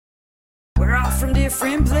from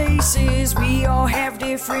different places, we all have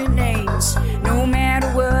different names. No matter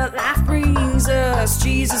what life brings us,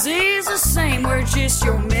 Jesus is the same. We're just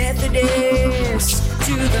your Methodist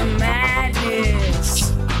to the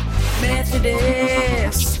madness.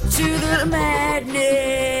 Methodist to the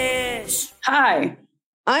madness. Hi.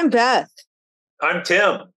 I'm Beth. I'm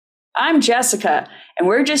Tim. I'm Jessica, and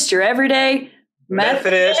we're just your everyday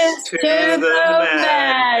Methodist to the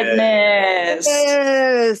madness.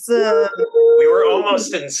 Yes. We were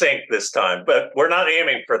almost in sync this time, but we're not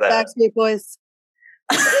aiming for that. Backstreet Boys.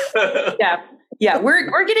 Yeah,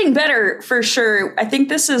 we're getting better for sure. I think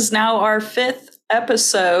this is now our 5th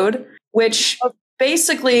episode, which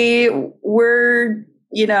basically we're,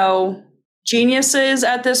 geniuses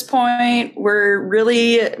at this point. We're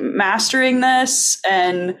really mastering this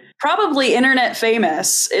and probably internet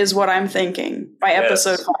famous is what I'm thinking by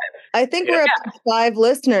episode 5. I think we're up to 5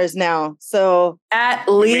 listeners now. So at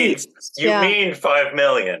least. You mean 5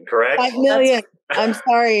 million, correct? 5 million. I'm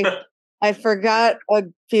sorry. I forgot a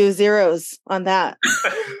few zeros on that.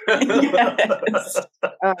 Yes.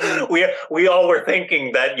 We all were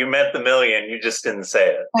thinking that you meant the million. You just didn't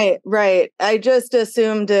say it. Right. I just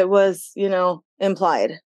assumed it was,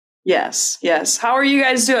 implied. Yes. How are you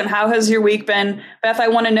guys doing? How has your week been? Beth, I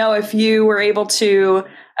want to know if you were able to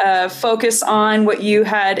focus on what you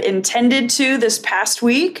had intended to this past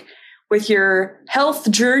week with your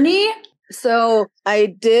health journey. So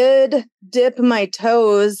I did dip my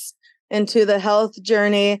toes into the health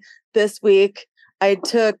journey this week. I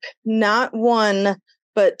took not 1,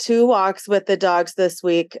 but 2 walks with the dogs this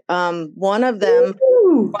week. One of them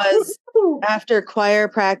was after choir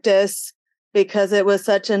practice because it was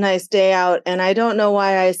such a nice day out. And I don't know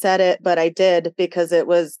why I said it, but I did because it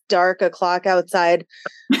was dark o'clock outside.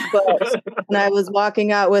 But when I was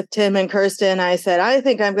walking out with Tim and Kirsten, I said, I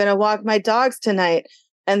think I'm going to walk my dogs tonight.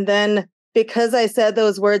 And then because I said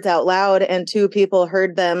those words out loud and 2 people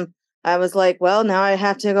heard them, I was like, well, now I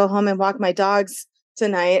have to go home and walk my dogs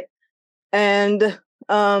tonight. And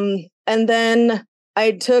then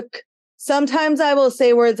sometimes I will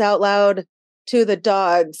say words out loud to the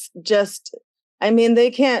dogs. They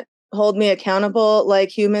can't hold me accountable like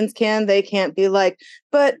humans can. They can't be like,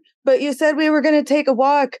 but you said we were going to take a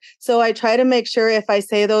walk. So I try to make sure if I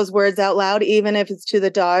say those words out loud, even if it's to the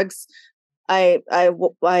dogs, I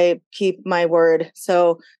keep my word.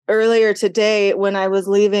 So earlier today when I was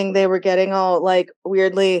leaving, they were getting all like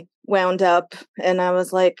weirdly wound up. And I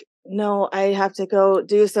was like, no, I have to go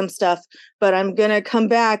do some stuff, but I'm going to come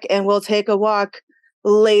back and we'll take a walk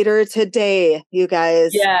later today, you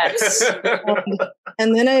guys. Yes.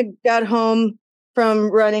 And then I got home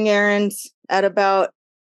from running errands at about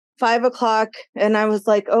 5 o'clock and I was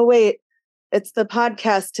like, oh, wait, it's the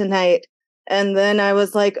podcast tonight. And then I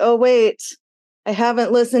was like, oh, wait, I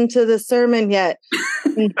haven't listened to the sermon yet.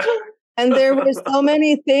 And there were so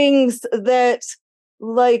many things that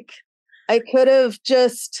like I could have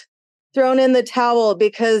just thrown in the towel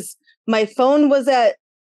because my phone was at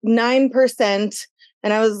 9%.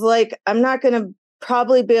 And I was like, I'm not going to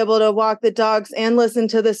probably be able to walk the dogs and listen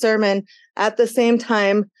to the sermon at the same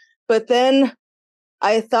time. But then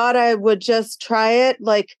I thought I would just try it.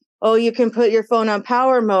 Like, oh, you can put your phone on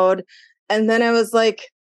power mode. And then I was like,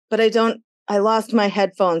 but I lost my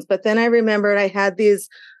headphones. But then I remembered I had these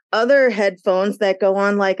other headphones that go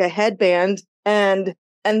on like a headband. And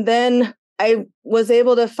then I was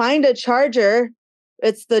able to find a charger.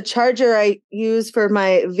 It's the charger I use for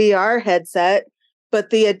my VR headset, but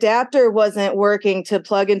the adapter wasn't working to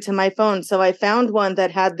plug into my phone. So I found one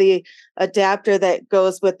that had the adapter that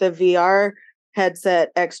goes with the VR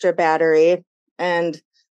headset extra battery. And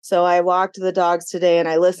so I walked the dogs today and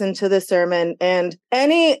I listened to the sermon, and on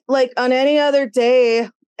any other day,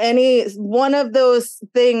 any one of those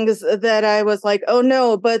things that I was like, oh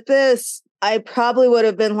no, but this, I probably would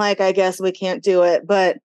have been like, I guess we can't do it,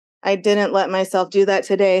 but I didn't let myself do that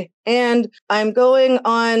today. And I'm going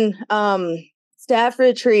on staff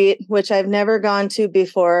retreat, which I've never gone to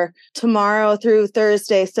before, tomorrow through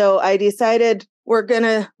Thursday. So I decided we're going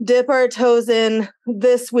to dip our toes in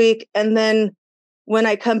this week. And then when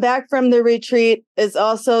I come back from the retreat is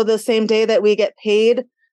also the same day that we get paid.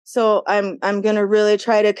 So I'm going to really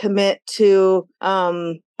try to commit to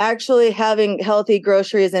actually having healthy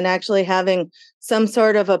groceries and actually having some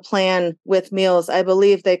sort of a plan with meals. I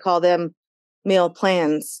believe they call them meal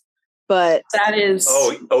plans. But that is...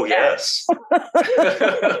 Oh yes.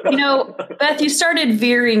 Beth, you started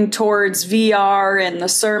veering towards VR and the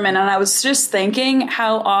sermon, and I was just thinking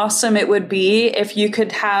how awesome it would be if you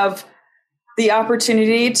could have the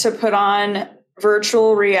opportunity to put on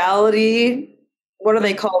virtual reality what are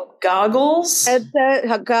they called? Goggles?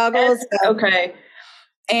 Headset, goggles. Okay.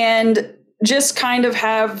 And just kind of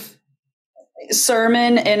have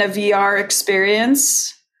sermon in a VR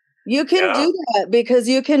experience. You can do that because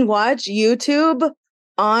you can watch YouTube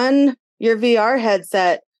on your VR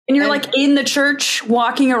headset. And you're like in the church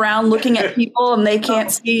walking around looking at people and they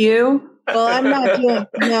can't see you. Well, I'm not doing,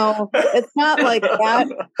 no, it's not like that.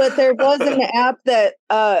 But there was an app that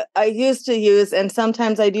I used to use, and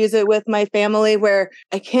sometimes I'd use it with my family where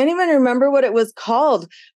I can't even remember what it was called.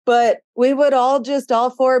 But we would all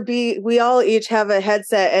we all each have a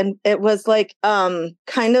headset, and it was like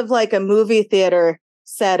kind of like a movie theater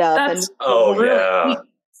setup.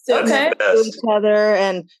 Sit next to each other,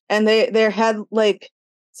 and they had like,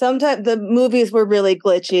 sometimes the movies were really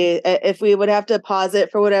glitchy. If we would have to pause it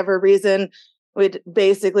for whatever reason, we'd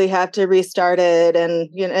basically have to restart it, and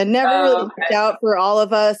it never really worked out for all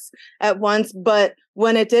of us at once. But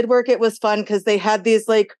when it did work, it was fun because they had these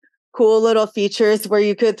like cool little features where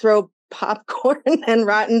you could throw popcorn and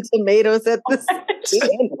Rotten Tomatoes at the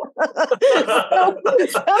screen.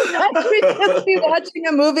 So sometimes we'd just be watching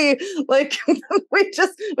a movie, like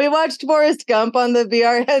we watched Forrest Gump on the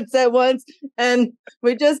VR headset once, and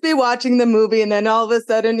we'd just be watching the movie, and then all of a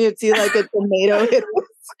sudden you'd see like a tomato hit the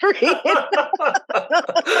screen.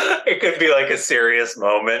 It could be like a serious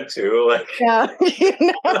moment too. Like, yeah,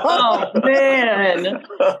 Oh man.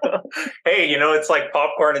 Hey, it's like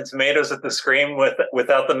popcorn and tomatoes at the screen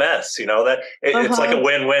without the mess. It's like a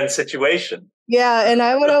win-win situation. Yeah, and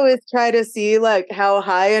I would always try to see like how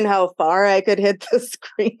high and how far I could hit the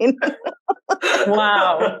screen.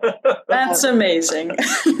 Wow, that's amazing.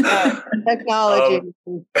 Technology.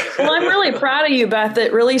 Well, I'm really proud of you, Beth.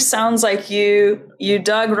 It really sounds like you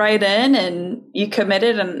dug right in and you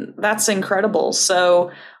committed, and that's incredible. So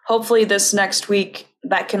hopefully this next week,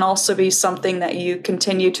 that can also be something that you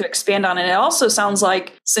continue to expand on. And it also sounds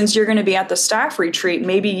like since you're going to be at the staff retreat,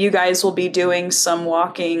 maybe you guys will be doing some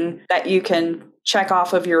walking that you can check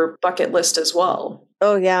off of your bucket list as well.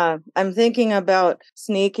 Oh, yeah. I'm thinking about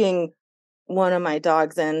sneaking one of my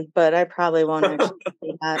dogs in, but I probably won't actually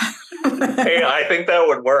do that. Hey, I think that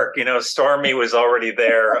would work. Stormy was already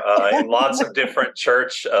there in lots of different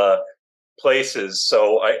church places.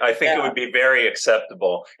 So I think it would be very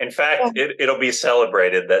acceptable. In fact, it'll be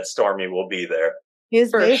celebrated that Stormy will be there. He's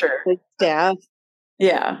for sure. Staff.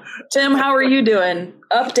 Yeah. Tim, how are you doing?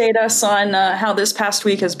 Update us on how this past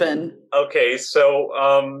week has been. Okay. So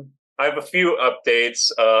I have a few updates.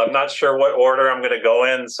 I'm not sure what order I'm going to go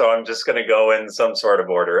in, so I'm just going to go in some sort of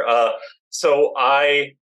order. So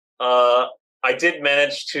I did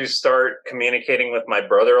manage to start communicating with my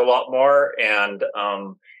brother a lot more, and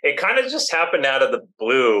it kind of just happened out of the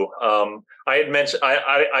blue. I had mentioned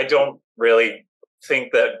I don't really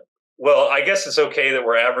think that. Well, I guess it's okay that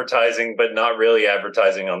we're advertising, but not really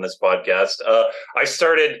advertising on this podcast. I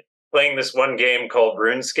started playing this one game called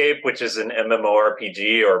RuneScape, which is an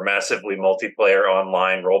MMORPG or massively multiplayer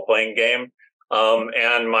online role-playing game.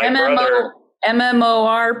 And my brother...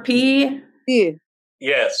 MMORP?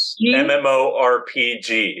 Yes,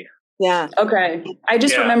 MMORPG. Yeah. Okay. I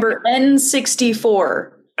just remember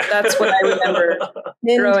N64. That's what I remember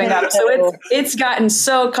growing up. So it's gotten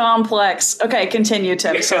so complex. Okay, continue,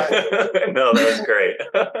 Tim. Sorry. No, that was great.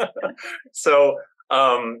 So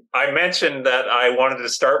I mentioned that I wanted to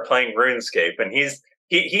start playing RuneScape, and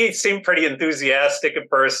he seemed pretty enthusiastic at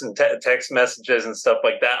first, and text messages and stuff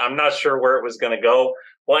like that. I'm not sure where it was going to go.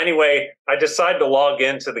 Well, anyway, I decided to log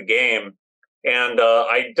into the game. And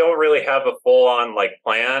I don't really have a full-on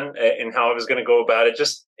plan in how I was going to go about it.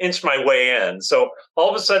 Just inch my way in. So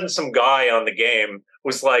all of a sudden, some guy on the game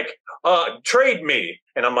was like, "Trade me,"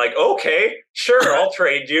 and I'm like, "Okay, sure, I'll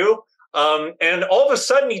trade you." And all of a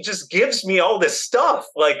sudden, he just gives me all this stuff,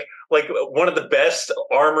 like one of the best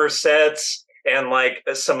armor sets and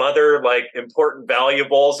some other important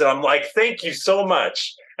valuables. And I'm like, "Thank you so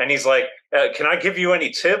much." And he's like, "Can I give you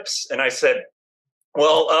any tips?" And I said,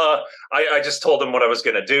 well, I just told him what I was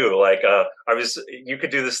going to do. You could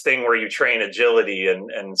do this thing where you train agility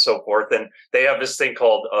and so forth. And they have this thing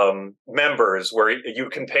called members where you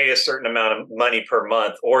can pay a certain amount of money per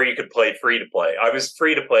month, or you could play free to play. I was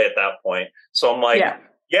free to play at that point. So I'm like,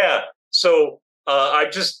 yeah. So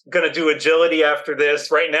I'm just going to do agility after this.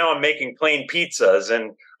 Right now I'm making plain pizzas.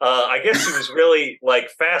 And I guess he was really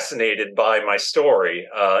fascinated by my story.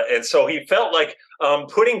 And so he felt like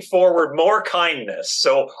putting forward more kindness.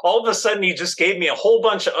 So all of a sudden he just gave me a whole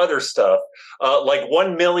bunch of other stuff,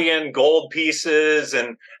 1 million gold pieces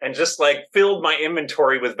and just filled my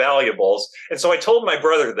inventory with valuables. And so I told my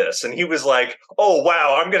brother this, and he was like, "Oh,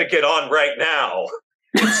 wow, I'm going to get on right now."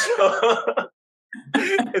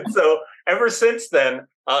 And so ever since then,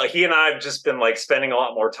 he and I have just been like spending a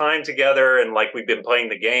lot more time together, and like we've been playing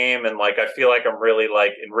the game, and like I feel like I'm really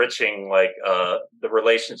like enriching like the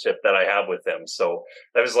relationship that I have with him. So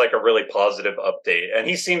that was like a really positive update, and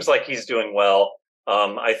he seems like he's doing well.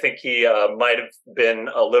 I think he might have been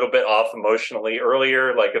a little bit off emotionally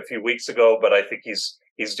earlier, like a few weeks ago, but I think he's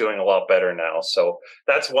doing a lot better now. So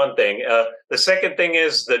that's one thing. The second thing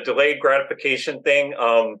is the delayed gratification thing.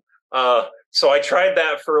 So I tried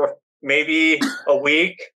that for maybe a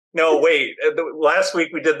week. No, wait. Last week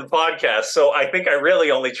we did the podcast. So I think I really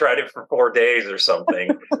only tried it for 4 days or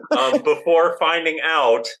something before finding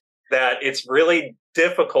out that it's really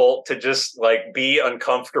difficult to just like be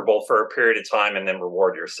uncomfortable for a period of time and then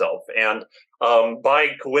reward yourself. And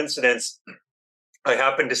by coincidence, I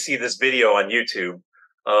happened to see this video on YouTube.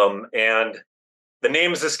 And the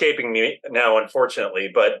name is escaping me now, unfortunately.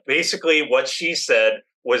 But basically what she said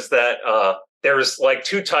was that there's like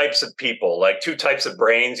two types of people, like two types of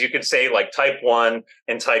brains, you could say, like type 1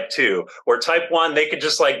 and type 2. Where type 1, they could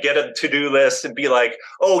just like get a to-do list and be like,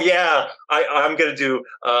 oh yeah, I'm going to do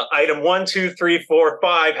item 1, 2, 3, 4,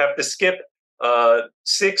 5, have to skip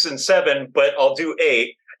 6 and 7, but I'll do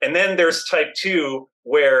 8. And then there's type 2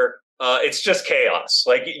 where it's just chaos.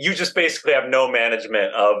 Like you just basically have no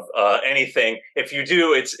management of anything. If you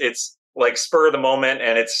do, it's like spur of the moment,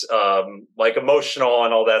 and it's like emotional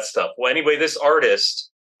and all that stuff. Well, anyway, this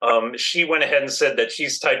artist, she went ahead and said that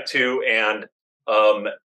she's type 2, and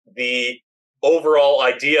the overall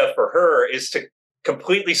idea for her is to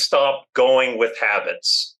completely stop going with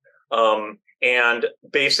habits and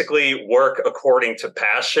basically work according to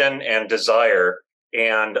passion and desire,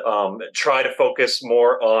 and try to focus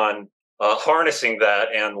more on harnessing that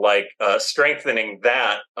and like strengthening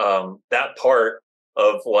that that part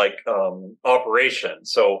of like operation.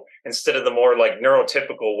 So instead of the more like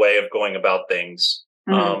neurotypical way of going about things,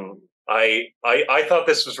 I thought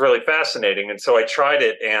this was really fascinating, and so I tried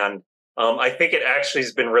it, and I think it actually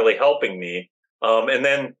has been really helping me. And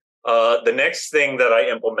then the next thing that I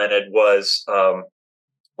implemented was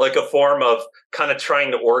like a form of kind of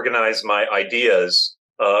trying to organize my ideas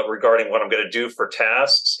regarding what I'm going to do for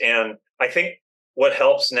tasks. And I think what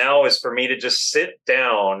helps now is for me to just sit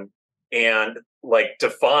down and like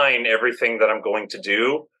define everything that I'm going to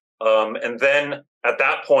do. And then at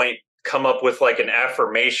that point, come up with like an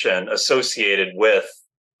affirmation associated with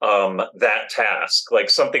that task, like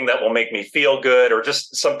something that will make me feel good or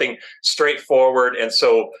just something straightforward. And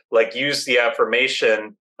so like use the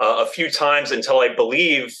affirmation a few times until I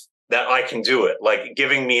believe that I can do it, like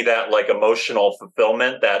giving me that like emotional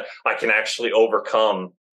fulfillment that I can actually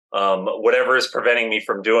overcome whatever is preventing me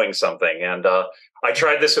from doing something. And I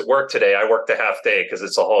tried this at work today. I worked a half day because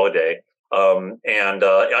it's a holiday. And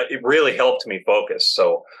it really helped me focus.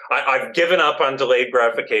 So I've given up on delayed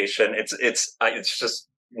gratification. It's just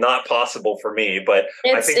not possible for me, but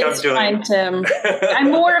I think I'm doing fine, Tim.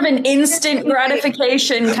 I'm more of an instant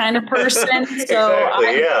gratification kind of person. So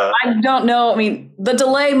exactly, I don't know. I mean, the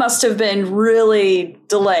delay must have been really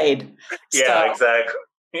delayed. Yeah, so.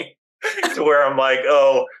 Exactly. To where I'm like,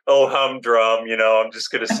 oh, humdrum, I'm just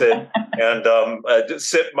going to sit and just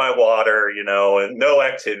sip my water, and no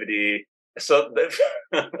activity. So,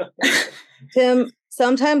 Tim,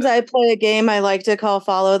 sometimes I play a game I like to call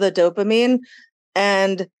Follow the Dopamine,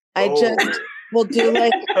 and I just will do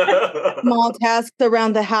like small tasks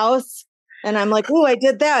around the house. And I'm like, oh, I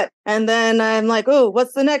did that. And then I'm like, oh,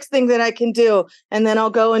 what's the next thing that I can do? And then I'll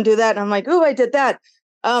go and do that. And I'm like, oh, I did that.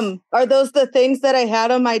 Are those the things that I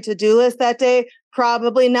had on my to-do list that day?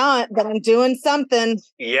 Probably not, but I'm doing something.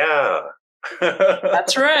 Yeah.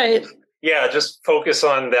 That's right. Yeah, just focus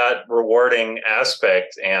on that rewarding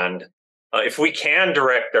aspect. And if we can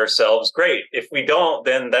direct ourselves, great. If we don't,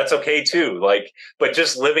 then that's okay too. Like, but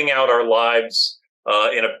just living out our lives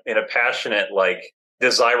in a passionate, like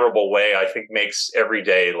desirable way, I think makes every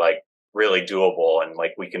day like really doable, and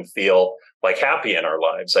like we can feel like happy in our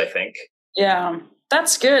lives, I think. Yeah.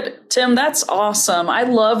 That's good, Tim. That's awesome. I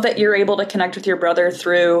love that you're able to connect with your brother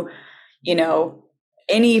through,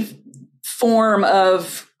 any form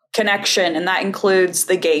of connection, and that includes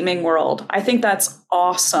the gaming world. I think that's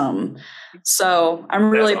awesome. So I'm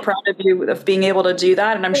really proud of you of being able to do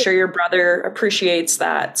that, and I'm sure your brother appreciates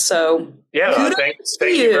that. So yeah, thank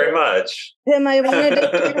you very much. Tim, I wanted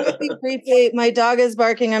to briefly. My dog is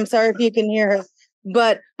barking. I'm sorry if you can hear her.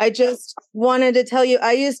 But I just wanted to tell you,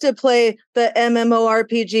 I used to play the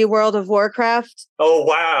MMORPG World of Warcraft. Oh,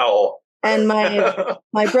 wow. And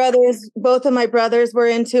my brothers, both of my brothers were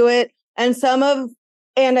into it. And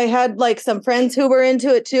I had like some friends who were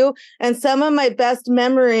into it too. And some of my best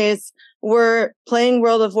memories were playing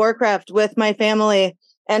World of Warcraft with my family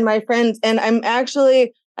and my friends. And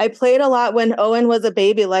I played a lot when Owen was a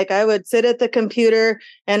baby. Like I would sit at the computer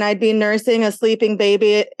and I'd be nursing a sleeping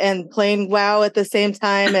baby and playing WoW at the same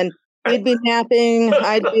time. And he'd be napping.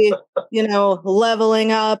 I'd be,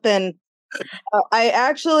 leveling up. And I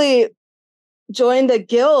actually joined a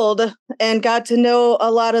guild and got to know a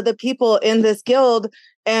lot of the people in this guild.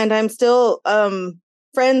 And I'm still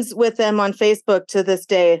friends with them on Facebook to this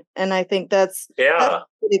day. And I think that's a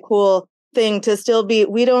pretty cool thing to still be.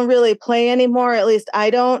 We don't really play anymore, at least I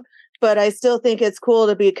don't, but I still think it's cool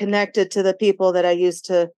to be connected to the people that I used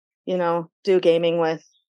to, do gaming with.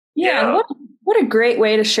 Yeah. What a great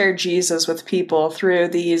way to share Jesus with people through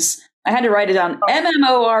these. I had to write it down.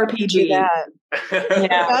 MMORPG. Yeah.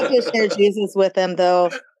 Got to share Jesus with them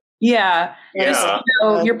though. Yeah. Just,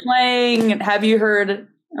 you're playing. Have you heard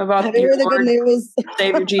about the good news?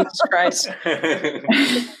 Savior Jesus Christ.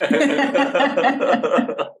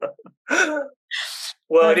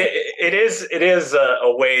 Well, it is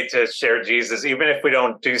a way to share Jesus, even if we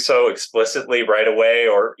don't do so explicitly right away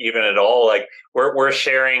or even at all. Like we're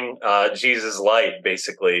sharing Jesus' light,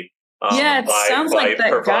 basically. It sounds like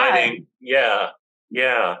that providing. Guy.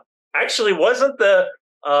 Yeah. Actually, wasn't the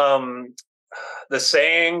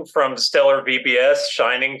saying from Stellar VBS,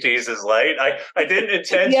 "Shining Jesus' light"? I didn't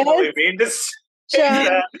intentionally mean to say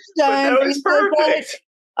that, but that was perfect.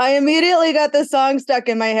 I immediately got the song stuck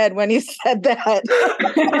in my head when you said that.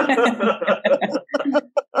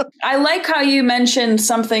 I like how you mentioned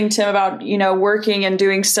something, Tim, about, working and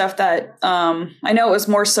doing stuff that I know it was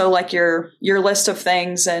more so like your list of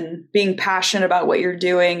things and being passionate about what you're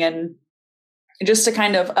doing. And just to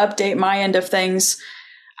kind of update my end of things,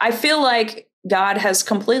 I feel like God has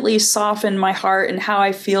completely softened my heart and how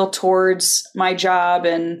I feel towards my job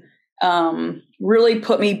and really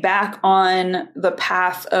put me back on the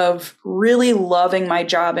path of really loving my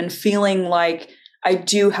job and feeling like I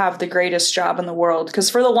do have the greatest job in the world. Because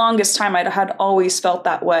for the longest time, I had always felt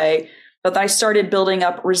that way. But I started building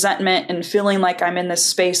up resentment and feeling like I'm in this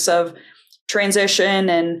space of transition,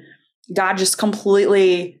 and God just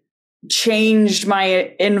completely changed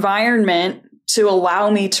my environment to allow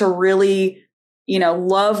me to really,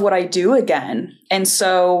 love what I do again. And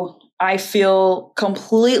so I feel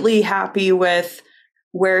completely happy with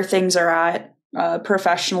where things are at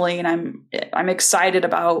professionally, and I'm excited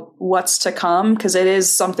about what's to come, because it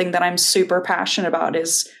is something that I'm super passionate about,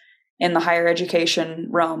 is in the higher education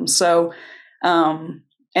realm. So, and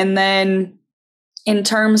then in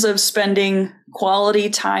terms of spending quality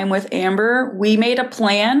time with Amber, we made a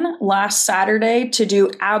plan last Saturday to do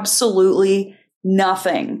absolutely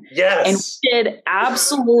nothing. Yes. And we did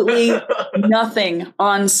absolutely nothing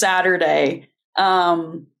on Saturday.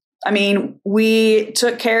 We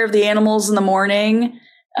took care of the animals in the morning.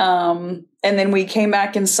 And then we came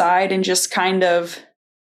back inside and just kind of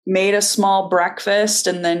made a small breakfast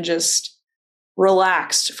and then just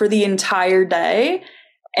relaxed for the entire day.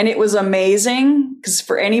 And it was amazing, because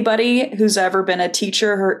for anybody who's ever been a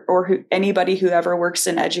teacher or anybody who ever works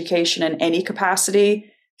in education in any capacity,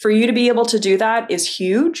 for you to be able to do that is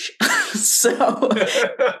huge. So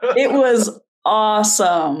it was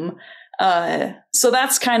awesome. So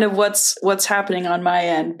that's kind of what's happening on my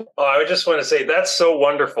end. Oh, I would just want to say that's so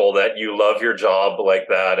wonderful that you love your job like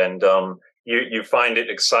that, and you find it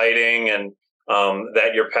exciting, and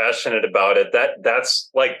that you're passionate about it. That's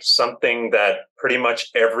like something that pretty much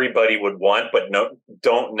everybody would want, but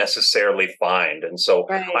don't necessarily find. And so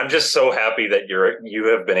I'm just so happy that you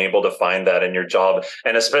have been able to find that in your job.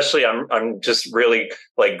 And especially I'm just really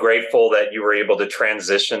like grateful that you were able to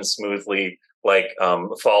transition smoothly, like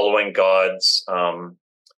following God's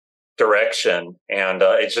direction, and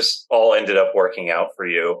it just all ended up working out for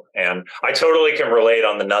you. And I totally can relate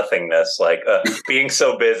on the nothingness, like being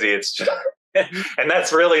so busy. It's just and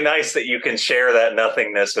that's really nice that you can share that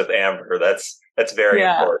nothingness with Amber. That's very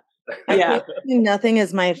important. Yeah. Nothing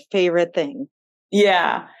is my favorite thing.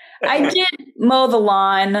 Yeah. I did mow the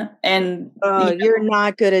lawn, and you're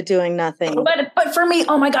not good at doing nothing. But for me,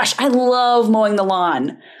 oh my gosh, I love mowing the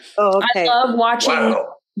lawn. Oh, okay. I love watching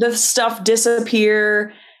the stuff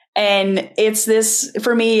disappear. And it's this,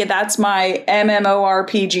 for me, that's my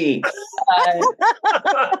MMORPG.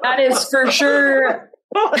 That is for sure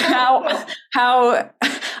how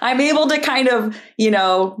I'm able to kind of,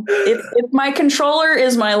 if my controller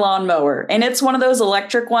is my lawnmower, and it's one of those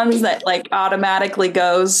electric ones that like automatically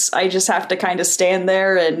goes, I just have to kind of stand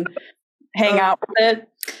there and hang out with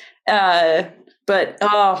it. But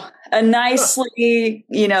a nicely,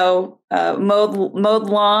 mowed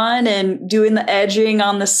lawn and doing the edging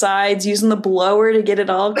on the sides, using the blower to get it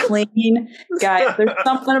all clean. Guys, there's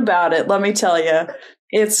something about it. Let me tell you,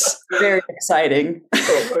 it's very exciting.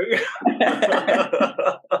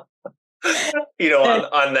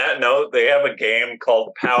 On that note, they have a game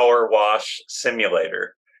called Power Wash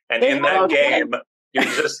Simulator, and in that game,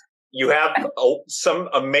 you have some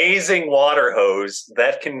amazing water hose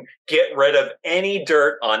that can get rid of any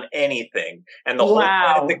dirt on anything. And the whole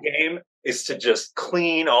point of the game is to just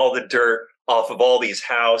clean all the dirt off of all these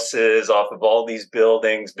houses, off of all these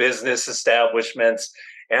buildings, business establishments.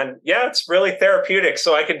 And yeah, it's really therapeutic.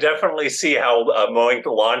 So I can definitely see how mowing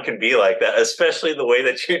the lawn can be like that, especially the way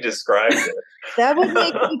that you described it. That would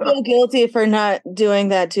make me feel guilty for not doing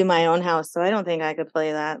that to my own house. So I don't think I could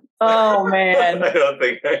play that. Oh, man. I don't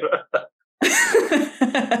think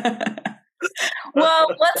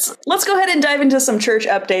Well, let's go ahead and dive into some church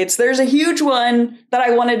updates. There's a huge one that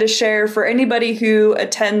I wanted to share for anybody who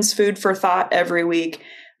attends Food for Thought every week.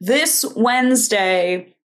 This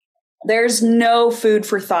Wednesday, there's no Food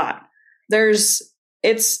for Thought.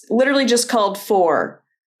 It's literally just called 4.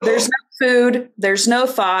 There's no food, there's no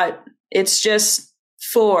thought. It's just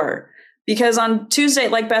 4. Because on Tuesday,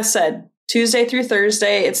 like Beth said, Tuesday through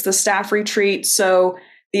Thursday, it's the staff retreat. So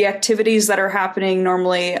the activities that are happening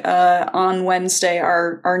normally on Wednesday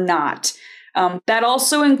are not. That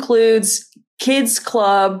also includes kids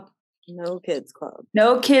club. No kids club.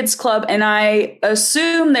 No kids club. And I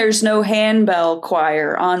assume there's no handbell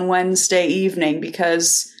choir on Wednesday evening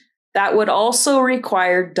because that would also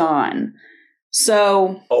require dawn.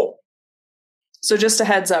 So just a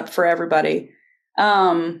heads up for everybody.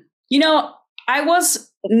 I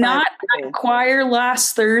was not at choir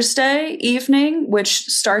last Thursday evening, which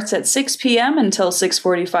starts at 6 p.m. until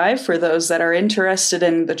 6:45 for those that are interested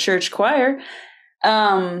in the church choir.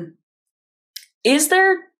 Is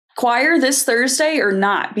there choir this Thursday or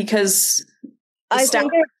not? Because I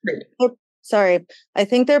think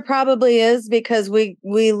there probably is, because we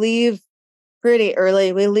leave pretty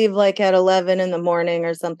early. We leave like at 11 in the morning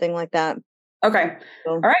or something like that. Okay.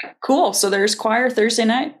 All right, cool. So there's choir Thursday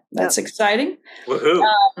night. That's exciting. Woohoo.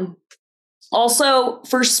 Also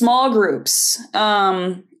for small groups,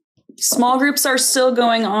 small groups are still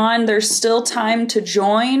going on. There's still time to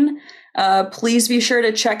join. Please be sure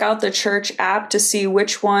to check out the church app to see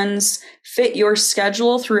which ones fit your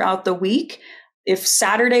schedule throughout the week. If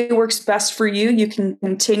Saturday works best for you, you can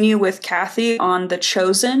continue with Kathy on The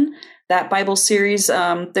Chosen, that Bible series.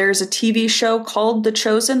 There's a TV show called The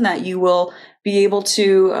Chosen that you will be able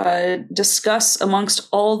to discuss amongst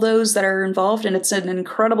all those that are involved. And it's an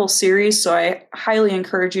incredible series, so I highly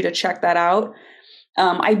encourage you to check that out.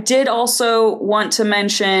 I did also want to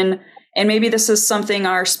mention, and maybe this is something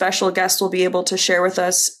our special guest will be able to share with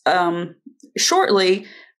us shortly,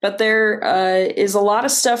 but there is a lot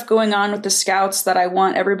of stuff going on with the Scouts that I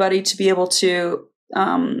want everybody to be able to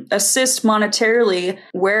assist monetarily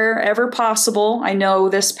wherever possible. I know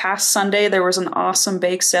this past Sunday there was an awesome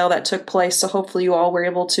bake sale that took place, so hopefully you all were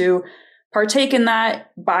able to partake in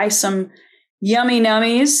that, buy some yummy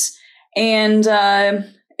nummies. And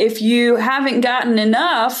if you haven't gotten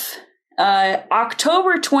enough,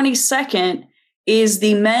 October 22nd is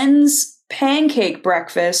the men's pancake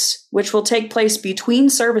breakfast, which will take place between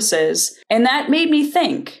services. And that made me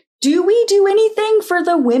think, do we do anything for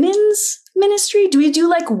the women's ministry? Do we do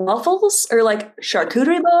like waffles or like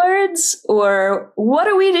charcuterie boards, or what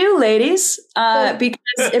do we do, ladies?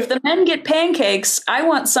 Because if the men get pancakes, I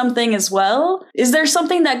want something as well. Is there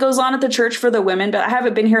something that goes on at the church for the women? But I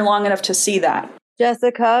haven't been here long enough to see that.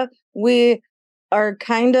 Jessica, we are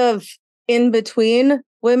kind of in between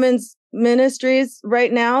women's ministries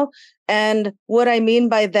right now. And what I mean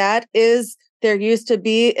by that is there used to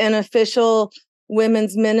be an official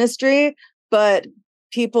women's ministry, but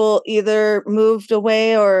people either moved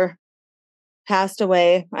away or passed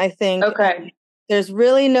away, I think. Okay. There's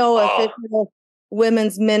really no official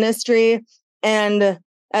women's ministry. And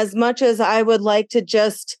as much as I would like to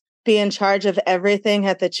just be in charge of everything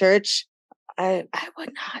at the church, I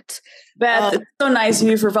would not. Beth, it's so nice of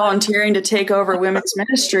you for volunteering to take over women's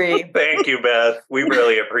ministry. Thank you, Beth. We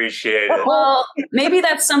really appreciate it. Well, maybe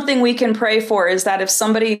that's something we can pray for, is that if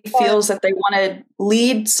somebody feels that they want to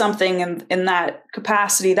lead something in that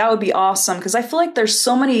capacity, that would be awesome. Because I feel like there's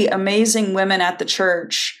so many amazing women at the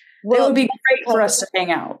church. Well, it would be great for us to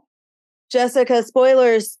hang out. Jessica,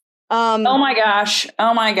 spoilers. Oh my gosh.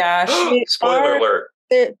 Spoiler alert.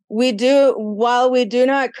 While we do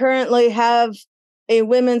not currently have a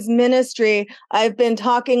women's ministry, I've been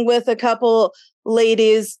talking with a couple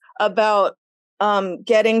ladies about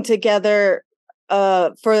getting together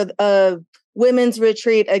for a women's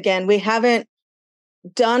retreat again. We haven't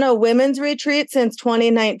done a women's retreat since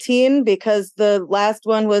 2019 because the last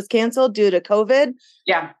one was canceled due to COVID.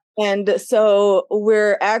 Yeah. And so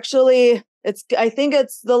we're actually, I think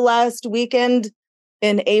it's the last weekend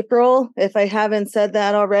in April, if I haven't said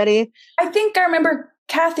that already. I think I remember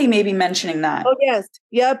Kathy maybe mentioning that. Oh, yes.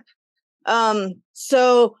 Yep.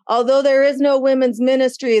 So although there is no women's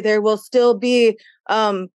ministry, there will still be,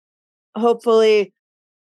 hopefully,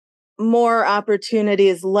 more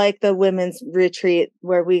opportunities like the women's retreat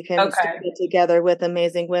where we can get together with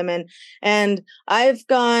amazing women. And I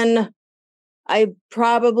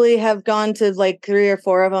probably have gone to like 3 or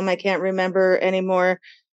 4 of them. I can't remember anymore,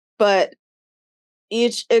 but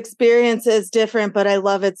each experience is different, but I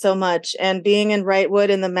love it so much. And being in Wrightwood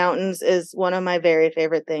in the mountains is one of my very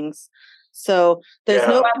favorite things. So there's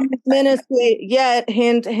no ministry yet.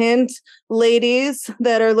 Hint, hint, ladies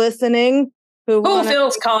that are listening. Who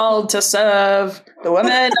feels called to serve the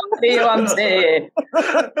women of the UMC?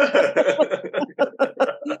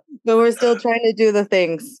 But we're still trying to do the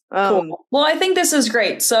things. Cool. Well, I think this is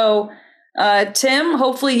great. So, Tim,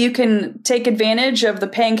 hopefully you can take advantage of the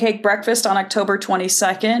pancake breakfast on October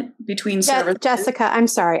 22nd between services. Jessica, I'm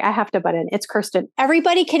sorry. I have to butt in. It's Kirsten.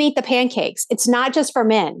 Everybody can eat the pancakes. It's not just for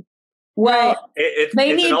men. Well,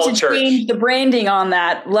 they need to change the branding on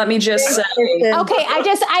that. Let me just say. Okay,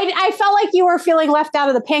 I felt like you were feeling left out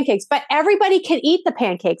of the pancakes, but everybody can eat the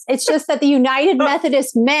pancakes. It's just that the United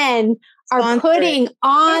Methodist men are putting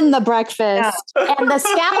on the breakfast, and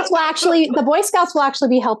the Boy Scouts will actually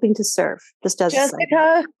be helping to serve. This does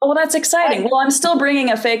Jessica. Oh, that's exciting. Well, I'm still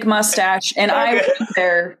bringing a fake mustache, and I will be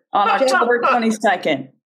there on October 22nd.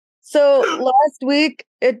 So last week,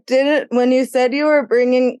 it didn't, when you said you were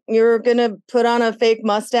going to put on a fake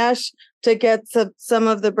mustache to get some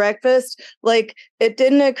of the breakfast, like it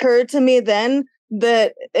didn't occur to me then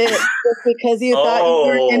that it was because you thought you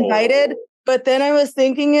weren't invited. But then I was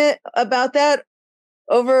thinking about that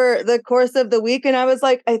over the course of the week. And I was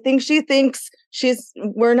like, I think she thinks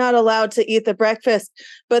we're not allowed to eat the breakfast.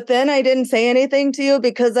 But then I didn't say anything to you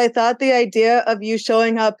because I thought the idea of you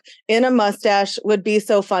showing up in a mustache would be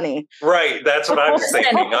so funny. Right. That's what I was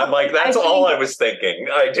thinking. I'm like, that's all I was thinking.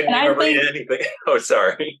 I didn't even read anything. Oh,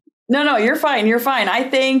 sorry. No, you're fine. You're fine. I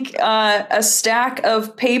think a stack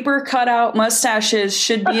of paper cutout mustaches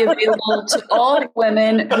should be available to all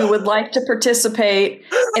women who would like to participate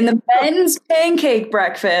in the men's pancake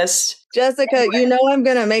breakfast. Jessica, you know I'm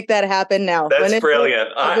going to make that happen now. That's brilliant.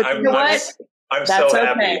 I'm so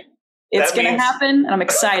happy. It's going to happen, and I'm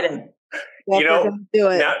excited. You know,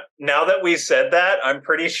 now that we said that, I'm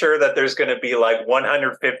pretty sure that there's going to be like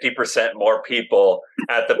 150% more people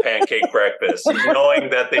at the pancake breakfast, knowing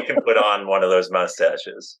that they can put on one of those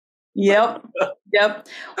mustaches. Yep.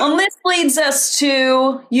 Well, this leads us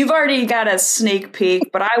to, you've already got a sneak peek,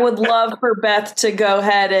 but I would love for Beth to go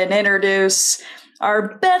ahead and introduce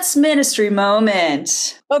our Beth's Ministry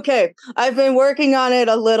Moment. Okay, I've been working on it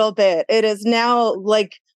a little bit. It is now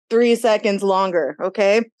like 3 seconds longer.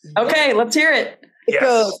 Okay, let's hear it. It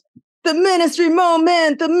goes, the ministry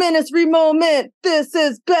moment, the ministry moment. This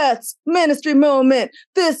is Beth's ministry moment.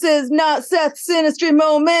 This is not Seth's ministry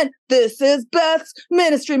moment. This is Beth's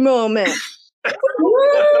ministry moment.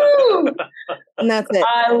 Woo! And that's it.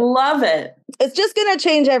 I love it. It's just going to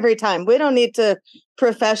change every time. We don't need to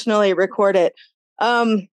professionally record it.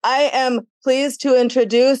 I am pleased to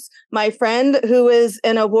introduce my friend who is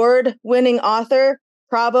an award-winning author,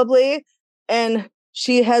 probably, and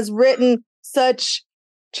she has written such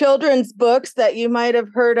children's books that you might have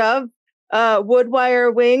heard of,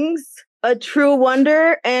 Woodwire Wings, A True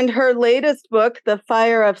Wonder, and her latest book, The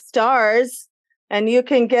Fire of Stars. And you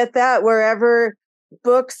can get that wherever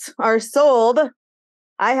books are sold.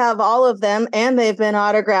 I have all of them, and they've been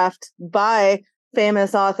autographed by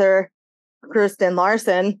famous author Kirsten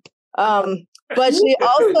Larson. But she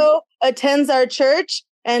also attends our church,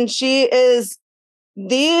 and she is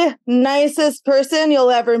the nicest person you'll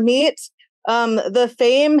ever meet. The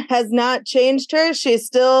fame has not changed her. She's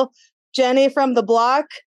still Jenny from the block.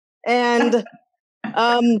 And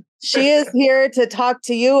she is here to talk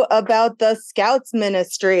to you about the Scouts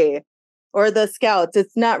ministry, or the Scouts.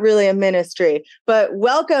 It's not really a ministry, but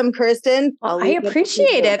welcome, Kirsten. I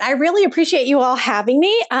appreciate it. I really appreciate you all having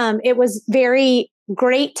me. It was very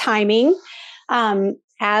great timing.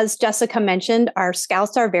 As Jessica mentioned, our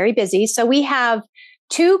Scouts are very busy. So we have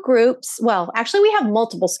 2 groups. Well, actually, we have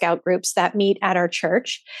multiple Scout groups that meet at our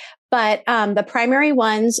church. But the primary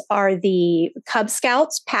ones are the Cub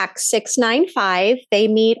Scouts, Pack 695. They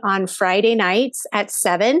meet on Friday nights at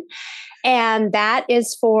 7. And that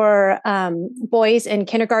is for boys in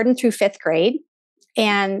kindergarten through 5th grade.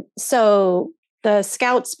 And so the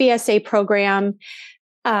Scouts BSA program,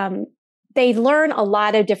 they learn a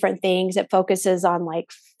lot of different things. It focuses on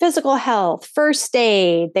like physical health, first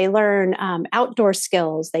aid. They learn outdoor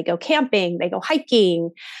skills. They go camping. They go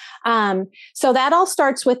hiking. So that all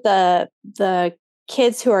starts with the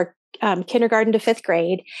kids who are kindergarten to fifth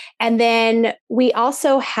grade. And then we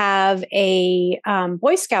also have a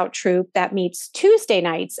Boy Scout troop that meets Tuesday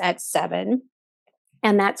nights at 7.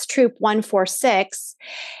 And that's Troop 146.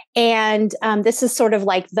 And this is sort of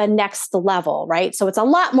like the next level, right? So it's a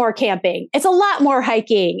lot more camping. It's a lot more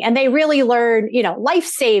hiking. And they really learn,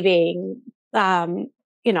 life-saving,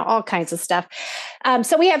 all kinds of stuff.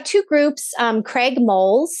 So we have 2 groups. Craig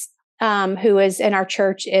Moles, who is in our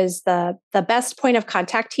church, is the best point of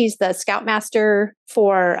contact. He's the Scoutmaster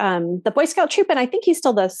for the Boy Scout troop. And I think he's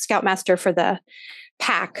still the Scoutmaster for the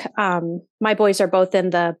pack. My boys are both in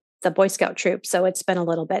the Boy Scout troop. So it's been a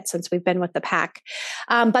little bit since we've been with the pack.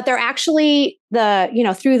 But they're actually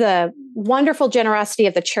through the wonderful generosity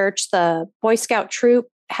of the church, the Boy Scout troop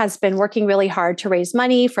has been working really hard to raise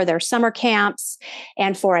money for their summer camps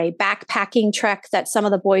and for a backpacking trek that some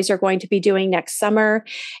of the boys are going to be doing next summer.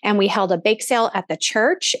 And we held a bake sale at the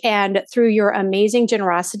church. And through your amazing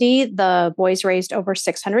generosity, the boys raised over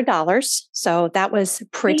 $600. So that was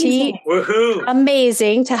pretty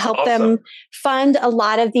amazing to help them fund a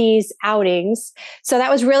lot of these outings. So that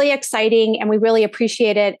was really exciting and we really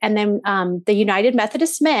appreciate it. And then the United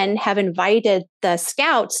Methodist Men have invited the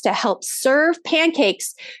Scouts to help serve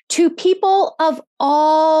pancakes to people of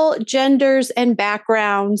all genders and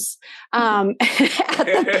backgrounds at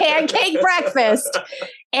the pancake breakfast.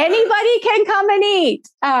 Anybody can come and eat.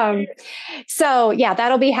 So yeah,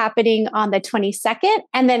 that'll be happening on the 22nd.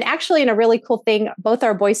 And then actually in a really cool thing, both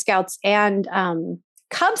our Boy Scouts and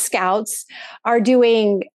Cub Scouts are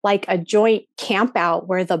doing like a joint camp out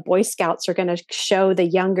where the Boy Scouts are going to show the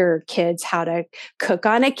younger kids how to cook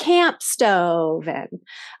on a camp stove and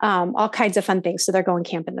all kinds of fun things. So they're going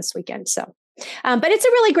camping this weekend. So, but it's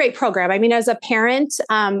a really great program. I mean, as a parent,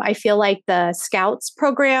 I feel like the Scouts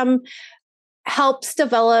program helps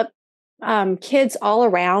develop kids all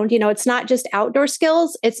around. It's not just outdoor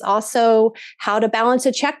skills. It's also how to balance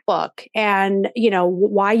a checkbook and,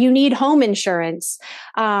 why you need home insurance,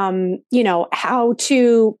 how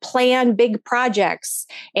to plan big projects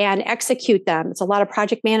and execute them. It's a lot of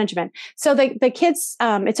project management. So the kids,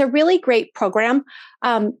 it's a really great program.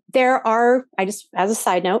 There are, as a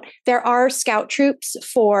side note, there are Scout troops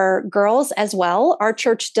for girls as well. Our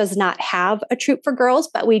church does not have a troop for girls,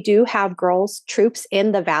 but we do have girls troops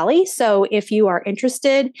in the Valley. So if you are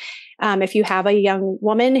interested, if you have a young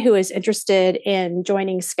woman who is interested in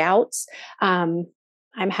joining Scouts, I'm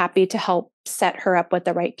happy to help set her up with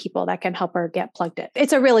the right people that can help her get plugged in.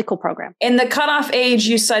 It's a really cool program. And the cutoff age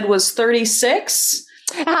you said was 36?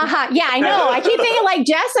 Yeah, I know. I keep thinking like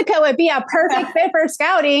Jessica would be a perfect fit for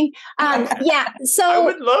scouting. So I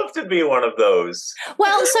would love to be one of those.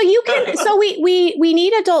 Well, so you can. So we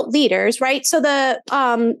need adult leaders, right? So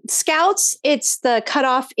the Scouts, it's the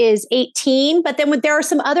cutoff is 18, but then there are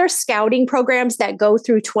some other scouting programs that go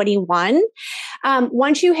through 21.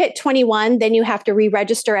 Once you hit 21, then you have to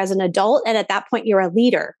re-register as an adult, and at that point, you're a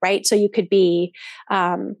leader, right? So you could be.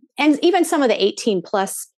 And even some of the 18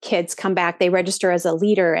 plus kids come back, they register as a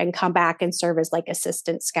leader and come back and serve as like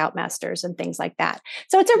assistant scoutmasters and things like that.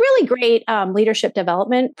 So it's a really great leadership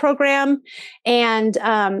development program. And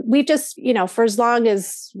we've just, for as long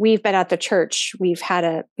as we've been at the church, we've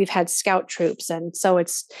had scout troops. And so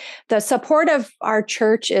it's the support of our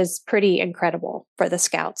church is pretty incredible for the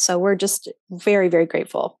Scouts. So we're just very, very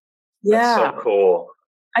grateful. Yeah. That's so cool.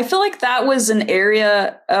 I feel like that was an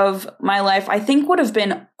area of my life I think would have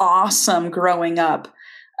been awesome growing up.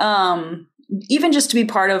 Even just to be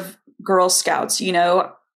part of Girl Scouts,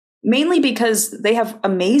 mainly because they have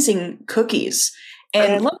amazing cookies.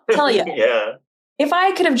 And let me tell you, if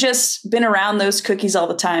I could have just been around those cookies all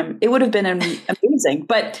the time, it would have been amazing.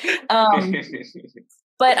 But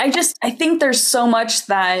I think there's so much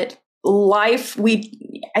that life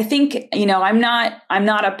I think I'm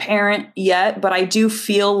not a parent yet, but I do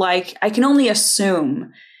feel like I can only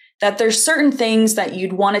assume that there's certain things that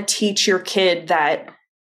you'd want to teach your kid that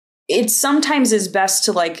it sometimes is best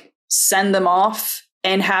to like send them off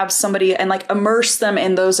and have somebody and like immerse them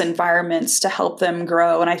in those environments to help them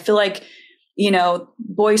grow. And I feel like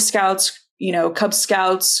Boy Scouts, Cub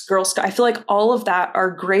Scouts, Girl Scouts, I feel like all of that are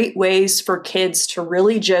great ways for kids to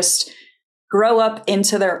really just grow up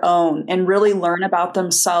into their own and really learn about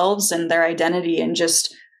themselves and their identity and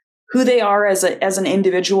just who they are as an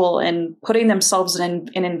individual and putting themselves in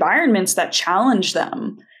environments that challenge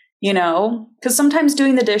them because sometimes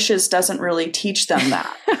doing the dishes doesn't really teach them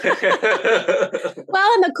that.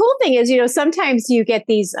 Well, and the cool thing is, sometimes you get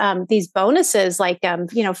these bonuses like,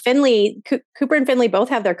 Finley, Cooper and Finley both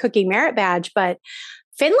have their cooking merit badge, but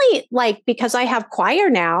Finley, like, because I have choir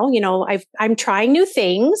now, I'm trying new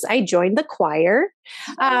things. I joined the choir.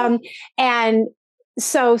 And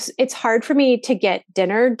so it's hard for me to get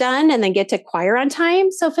dinner done and then get to choir on time.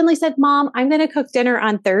 So Finley said, Mom, I'm going to cook dinner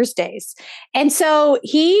on Thursdays. And so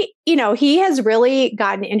he has really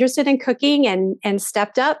gotten interested in cooking and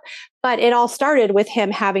stepped up, but it all started with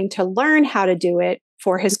him having to learn how to do it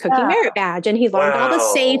for his cooking merit badge. And he learned all the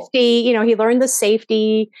safety, he learned the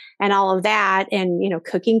safety and all of that, and,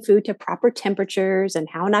 cooking food to proper temperatures and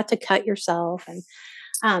how not to cut yourself. And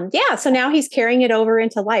so now he's carrying it over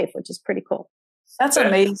into life, which is pretty cool. That's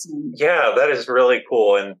amazing. Yeah, that is really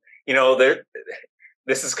cool. And,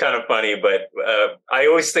 this is kind of funny, but I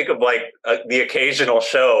always think of like the occasional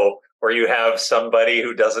show where you have somebody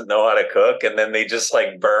who doesn't know how to cook and then they just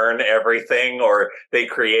like burn everything, or they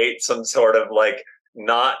create some sort of like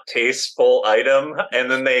not tasteful item, and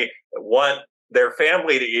then they want their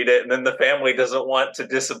family to eat it, and then the family doesn't want to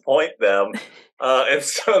disappoint them. And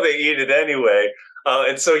so they eat it anyway.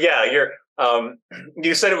 And so,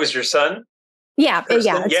 you said it was your son? Yeah,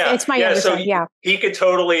 it's my younger son. Yeah, he could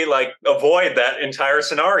totally like avoid that entire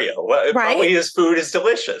scenario. Right? Probably his food is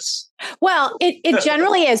delicious. Well, it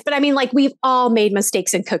generally is, but I mean, like, we've all made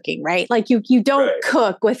mistakes in cooking, right? Like you don't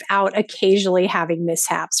cook without occasionally having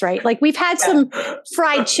mishaps, right? Like we've had some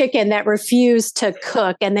fried chicken that refused to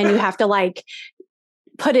cook, and then you have to like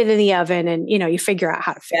put it in the oven, and you figure out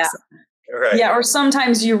how to fix it. Right. Yeah, or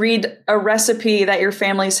sometimes you read a recipe that your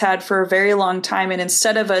family's had for a very long time, and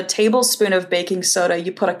instead of a tablespoon of baking soda,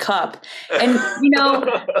 you put a cup. And,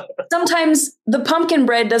 sometimes the pumpkin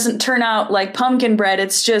bread doesn't turn out like pumpkin bread.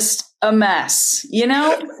 It's just a mess,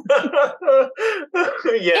 Yeah.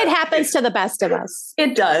 It happens to the best of us.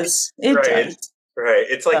 It does. It does. Right.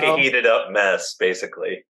 It's like a heated up mess,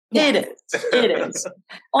 basically. It is.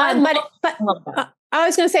 But I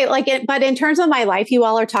was going to say, but in terms of my life, you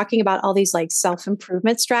all are talking about all these like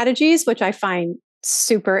self-improvement strategies, which I find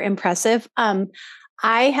super impressive.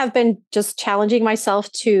 I have been just challenging myself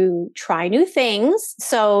to try new things.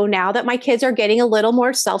 So now that my kids are getting a little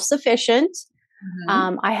more self-sufficient,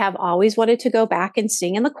 I have always wanted to go back and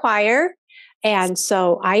sing in the choir. And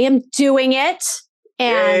so I am doing it.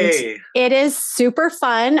 And it is super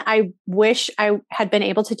fun. I wish I had been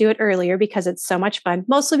able to do it earlier because it's so much fun,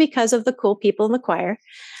 mostly because of the cool people in the choir,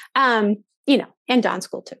 and Dawn's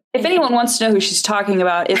cool too. If anyone wants to know who she's talking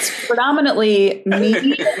about, it's predominantly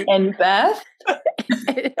me and Beth.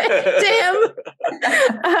 Tim.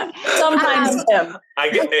 Sometimes Tim.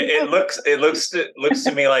 It looks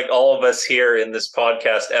to me like all of us here in this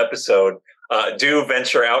podcast episode do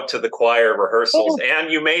venture out to the choir rehearsals,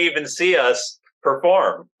 and you may even see us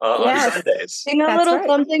perform on Sundays. Sing a little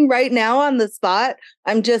something right now on the spot.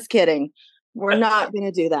 I'm just kidding. We're not going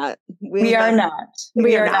to do that. We are not.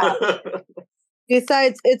 We are not.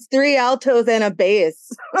 Besides, it's 3 altos and a bass.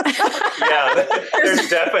 Yeah, there's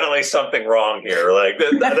definitely something wrong here. Like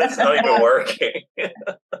that's not even working.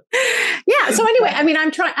 Yeah. So anyway, I mean,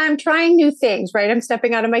 I'm trying new things, right? I'm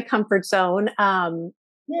stepping out of my comfort zone.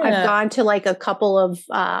 I've gone to like a couple of,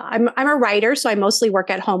 I'm a writer, so I mostly work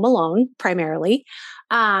at home alone primarily.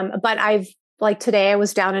 But today I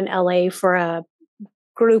was down in LA for a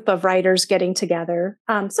group of writers getting together.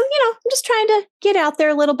 So, I'm just trying to get out there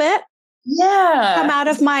a little bit. Yeah. Come out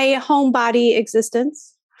of my homebody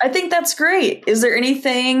existence. I think that's great. Is there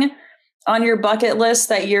anything on your bucket list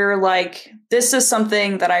that you're like, this is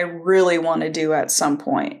something that I really want to do at some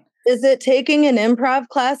point? Is it taking an improv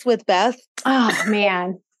class with Beth? Oh,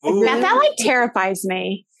 man. That like terrifies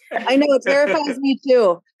me. I know, it terrifies me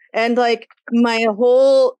too. And like my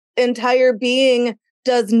whole entire being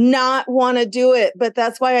does not want to do it, but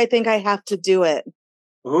that's why I think I have to do it.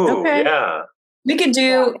 Ooh, yeah. We could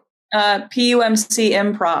do PUMC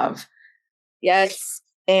improv. Yes.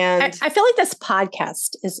 And I feel like this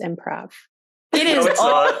podcast is improv. It is.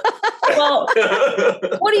 Well,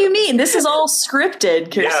 what do you mean? This is all scripted,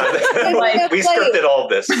 Kirsten. Yeah, we scripted all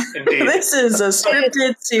this. Indeed. This is a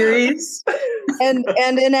scripted series. And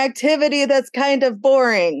an activity that's kind of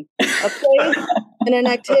boring. Okay? And an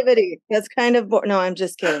activity that's kind of boring. No, I'm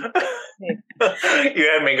just kidding. You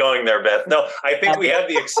had me going there, Beth. No, I think we have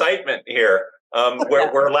the excitement here.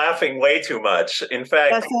 We're laughing way too much. In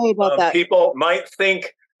fact, people might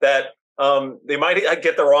think that they might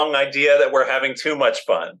get the wrong idea that we're having too much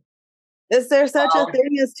fun. Is there such a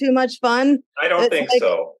thing as too much fun? I don't think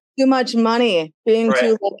so. too much money, being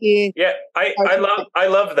too lucky. Yeah, I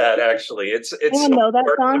love that actually. It's so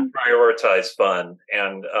important to prioritize fun,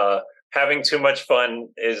 and having too much fun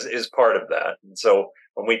is part of that. And so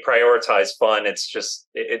when we prioritize fun, it's just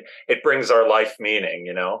it brings our life meaning,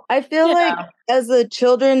 you know. I feel like as a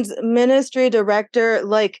children's ministry director,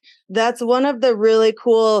 like that's one of the really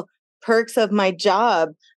cool perks of my job,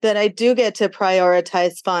 that I do get to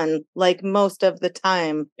prioritize fun like most of the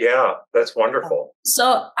time. Yeah, that's wonderful.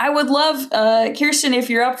 So I would love, Kirsten, if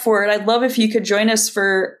you're up for it, I'd love if you could join us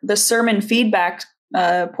for the sermon feedback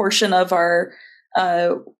portion of our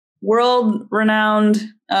world-renowned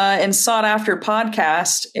and sought-after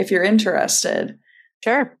podcast, if you're interested.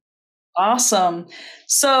 Sure. Awesome.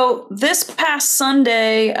 So this past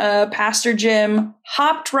Sunday, Pastor Jim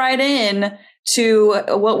hopped right in to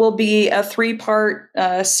what will be a 3-part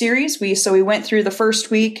series. We went through the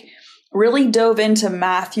first week, really dove into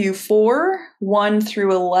Matthew 4, 1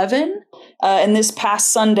 through 11. And this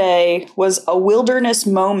past Sunday was a wilderness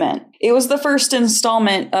moment. It was the first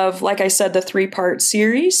installment of, like I said, the 3-part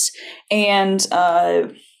series. And,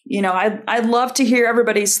 I'd love to hear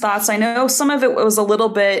everybody's thoughts. I know some of it was a little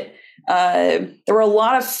bit, there were a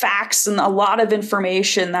lot of facts and a lot of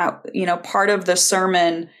information that, part of the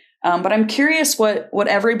sermon. But I'm curious what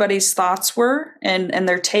everybody's thoughts were and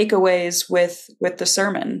their takeaways with the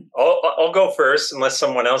sermon. I'll go first unless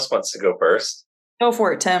someone else wants to go first. Go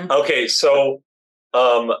for it, Tim. Okay, so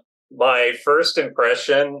my first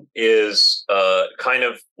impression is kind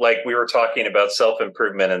of like we were talking about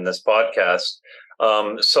self-improvement in this podcast.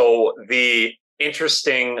 So the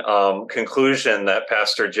interesting conclusion that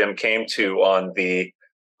Pastor Jim came to on the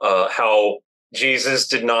how Jesus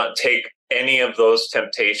did not take any of those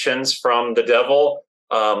temptations from the devil.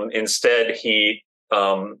 Instead, he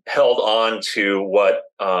held on to what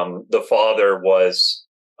the Father was,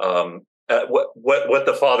 what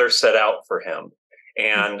the Father set out for him.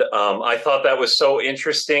 And I thought that was so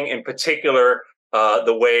interesting. In particular,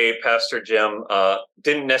 the way Pastor Jim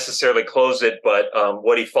didn't necessarily close it, but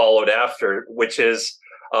what he followed after, which is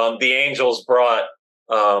the angels brought.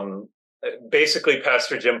 Basically,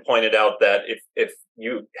 Pastor Jim pointed out that if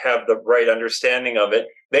you have the right understanding of it,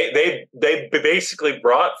 they basically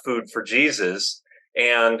brought food for Jesus,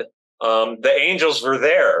 and the angels were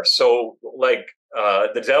there. So,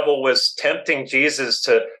 the devil was tempting Jesus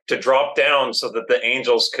to drop down so that the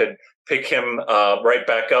angels could pick him right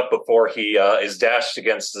back up before he is dashed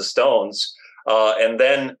against the stones. And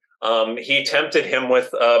then he tempted him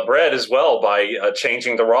with bread as well by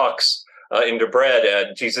changing the rocks into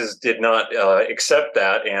bread. Jesus did not accept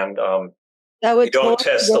that, and that would don't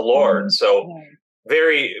test the Lord. So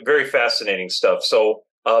very, very fascinating stuff. So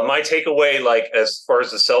my takeaway, as far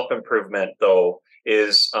as the self-improvement though,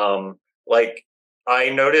 is I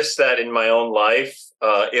noticed that in my own life,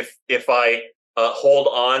 if I hold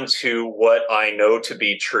on to what I know to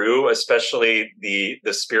be true, especially the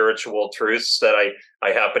spiritual truths that I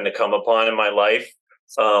happen to come upon in my life,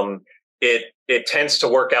 it tends to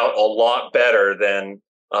work out a lot better than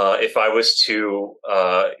if I was to,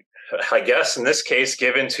 I guess in this case,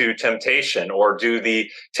 give into temptation or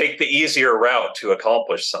take the easier route to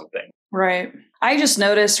accomplish something. Right. I just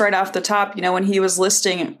noticed right off the top, when he was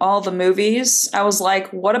listing all the movies, I was like,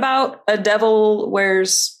 what about A Devil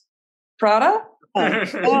Wears Prada?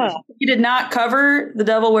 He did not cover The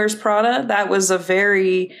Devil Wears Prada. That was a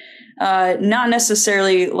very, not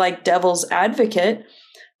necessarily like devil's advocate,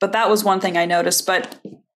 but that was one thing I noticed. But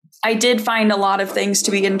I did find a lot of things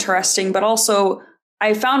to be interesting, but also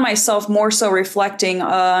I found myself more so reflecting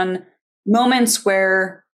on moments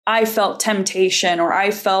where I felt temptation or I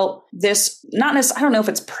felt this, not necessarily, I don't know if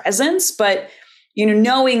it's presence, but,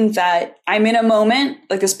 knowing that I'm in a moment,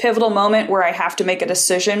 like this pivotal moment where I have to make a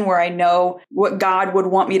decision where I know what God would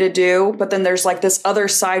want me to do. But then there's like this other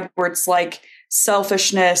side where it's like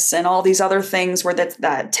selfishness and all these other things where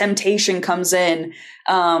that temptation comes in.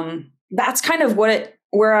 That's kind of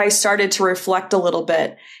where I started to reflect a little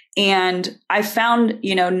bit. And I found,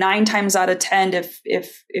 9 times out of 10,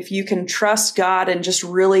 if you can trust God and just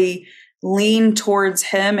really lean towards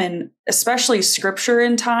him, and especially scripture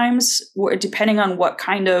in times, depending on what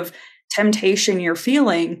kind of temptation you're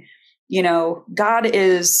feeling, God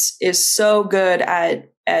is so good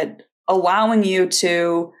at allowing you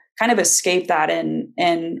to kind of escape that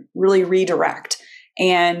and really redirect.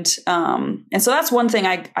 And so that's one thing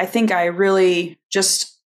I think I really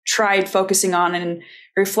just tried focusing on and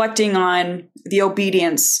reflecting on the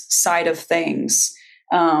obedience side of things,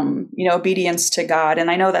 obedience to God.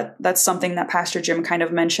 And I know that that's something that Pastor Jim kind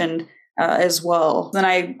of mentioned as well. Then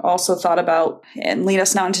I also thought about, and lead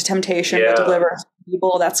us not into temptation, but deliver us from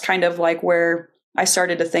evil. That's kind of like where I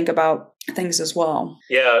started to think about things as well.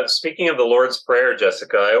 Yeah. Speaking of the Lord's Prayer,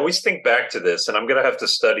 Jessica, I always think back to this, and I'm going to have to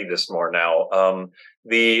study this more now.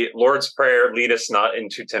 The Lord's Prayer, lead us not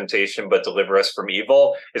into temptation, but deliver us from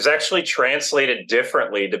evil, is actually translated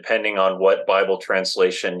differently depending on what Bible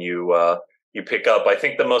translation you pick up. I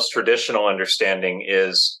think the most traditional understanding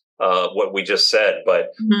is what we just said, but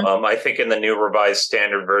I think in the New Revised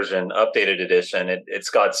Standard Version, updated edition, it's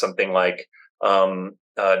got something like,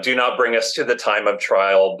 do not bring us to the time of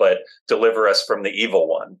trial, but deliver us from the evil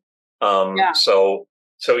one. So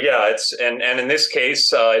yeah, it's, and in this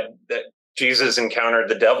case, Jesus encountered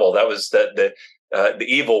the devil. That was the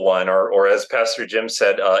evil one, or as Pastor Jim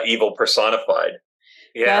said, evil personified.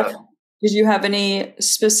 Yeah. Beth, did you have any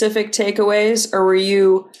specific takeaways, or were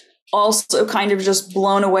you also kind of just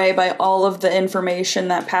blown away by all of the information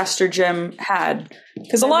that Pastor Jim had?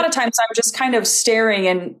 Because a lot of times I'm just kind of staring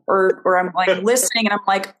and or I'm like listening and I'm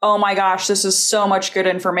like, oh my gosh, this is so much good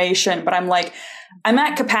information. But I'm like, I'm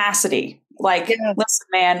at capacity. Like, listen,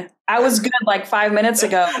 man, I was good like 5 minutes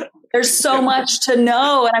ago. There's so much to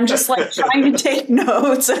know. And I'm just like trying to take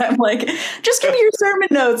notes. And I'm like, just give me your sermon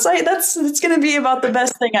notes. It's going to be about the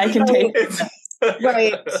best thing I can take.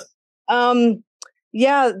 Right.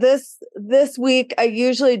 Yeah, this week I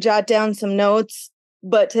usually jot down some notes,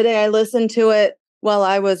 but today I listened to it while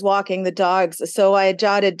I was walking the dogs. So I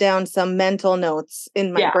jotted down some mental notes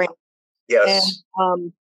in my brain. Yes.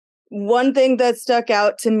 And one thing that stuck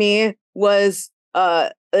out to me was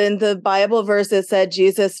in the Bible verse, it said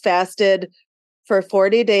Jesus fasted for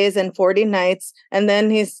 40 days and 40 nights. And then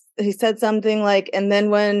he said something like, and then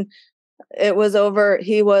when it was over,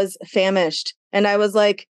 he was famished. And I was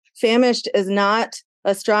like, famished is not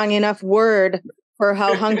a strong enough word for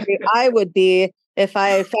how hungry I would be if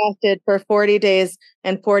I fasted for 40 days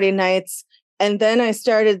and 40 nights. And then I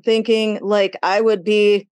started thinking like I would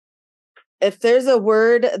be, if there's a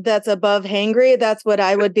word that's above hangry, that's what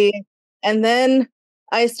I would be. And then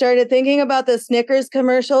I started thinking about the Snickers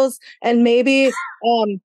commercials, and maybe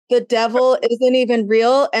the devil isn't even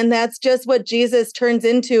real. And that's just what Jesus turns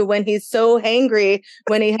into when he's so hangry,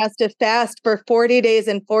 when he has to fast for 40 days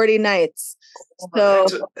and 40 nighs. So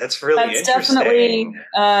that's really interesting. Definitely,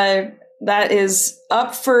 that is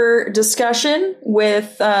up for discussion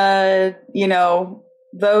with,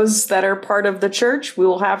 those that are part of the church. We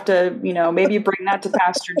will have to, maybe bring that to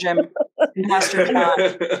Pastor Jim and Pastor John.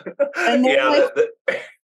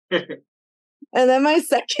 And then my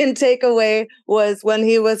second takeaway was when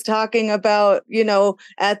he was talking about,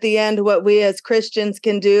 at the end, what we as Christians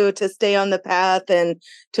can do to stay on the path and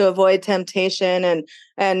to avoid temptation.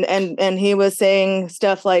 And he was saying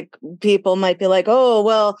stuff like people might be like, oh,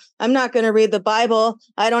 well, I'm not going to read the Bible.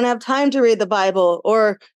 I don't have time to read the Bible.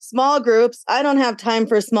 Or small groups. I don't have time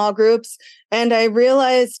for small groups. And I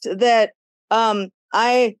realized that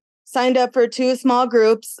I signed up for 2 small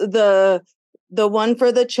groups, the one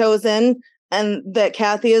for the chosen, and that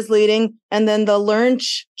Kathy is leading, and then the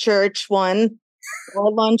Lunch Church one,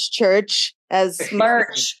 or Lunch Church, as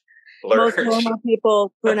most normal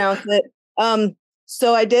people pronounce it.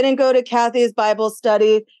 So I didn't go to Kathy's Bible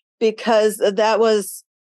study because that was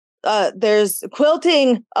there's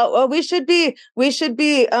quilting. We should be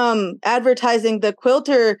advertising the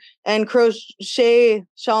Quilter and Crochet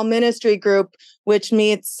Shawl Ministry group, which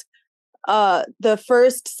meets the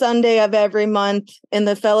first Sunday of every month in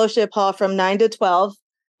the fellowship hall from 9 to 12.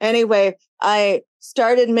 Anyway, I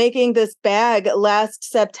started making this bag last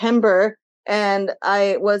September and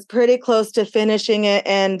I was pretty close to finishing it.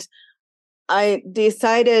 And I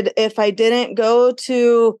decided if I didn't go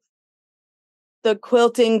to the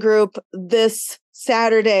quilting group this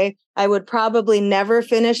Saturday, I would probably never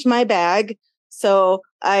finish my bag. So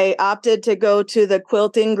I opted to go to the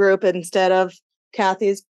quilting group instead of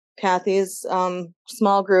Kathy's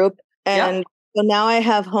small group. And so now I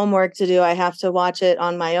have homework to do. I have to watch it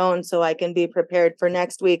on my own so I can be prepared for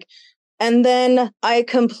next week. And then I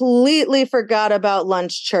completely forgot about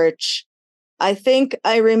Lunch Church. I think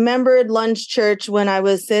I remembered Lunch Church when I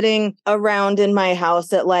was sitting around in my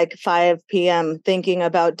house at like 5 p.m. thinking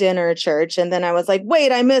about dinner church. And then I was like,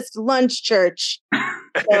 wait, I missed Lunch Church.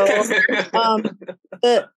 So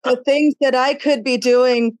the things that I could be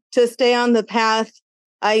doing to stay on the path,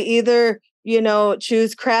 I either,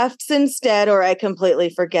 choose crafts instead, or I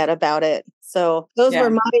completely forget about it. So those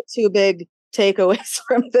were my 2 big takeaways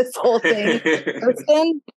from this whole thing.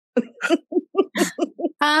 Kirsten?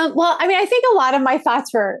 Well, I think a lot of my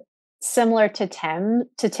thoughts were similar to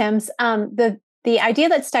Tim's. The idea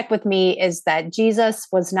that stuck with me is that Jesus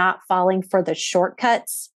was not falling for the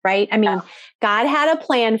shortcuts, right? God had a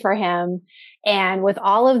plan for him. And with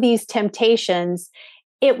all of these temptations,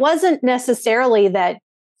 it wasn't necessarily that,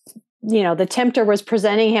 the tempter was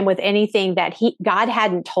presenting him with anything that God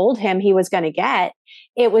hadn't told him he was going to get.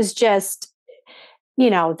 It was just,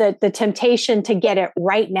 the temptation to get it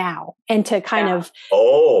right now and to kind of,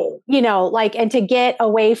 and to get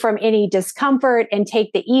away from any discomfort and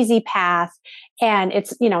take the easy path. And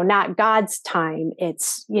it's, not God's time.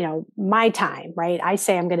 It's, my time, right? I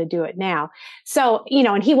say I'm going to do it now. So,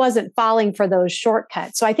 and he wasn't falling for those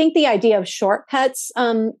shortcuts. So I think the idea of shortcuts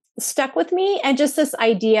stuck with me, and just this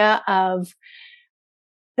idea of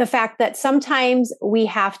the fact that sometimes we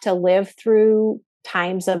have to live through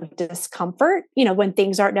times of discomfort, when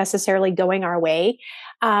things aren't necessarily going our way,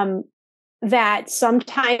 that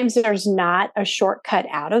sometimes there's not a shortcut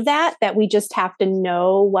out of that we just have to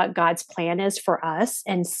know what God's plan is for us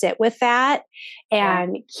and sit with that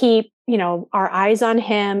and keep, our eyes on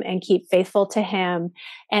him and keep faithful to him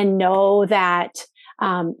and know that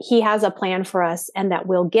he has a plan for us and that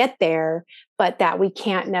we'll get there, but that we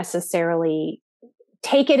can't necessarily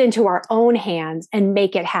take it into our own hands and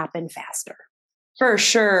make it happen faster. For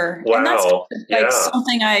sure. Wow. And that's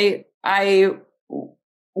something I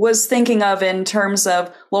was thinking of in terms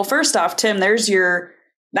of, well, first off, Tim,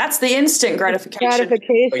 that's the instant gratification.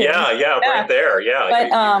 Yeah, right there. Yeah.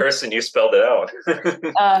 But, Kirsten, you spelled it out.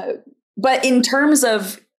 But in terms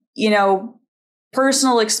of,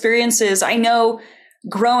 personal experiences, I know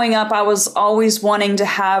growing up, I was always wanting to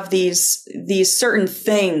have these certain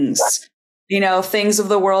things, things of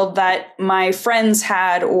the world that my friends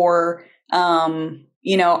had, or,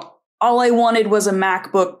 all I wanted was a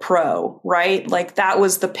MacBook Pro, right? Like that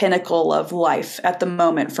was the pinnacle of life at the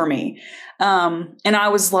moment for me. And I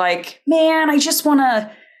was like, man, I just want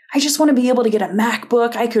to be able to get a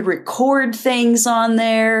MacBook. I could record things on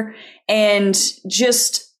there and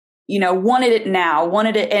just, wanted it now,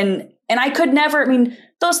 and I could never,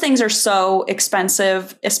 those things are so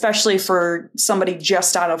expensive, especially for somebody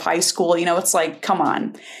just out of high school, it's like, come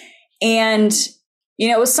on. And,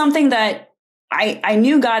 it was something that I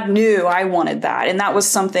knew God knew I wanted that. And that was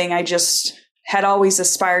something I just had always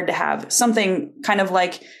aspired to have, something kind of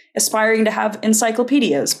like aspiring to have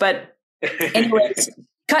encyclopedias. But anyways,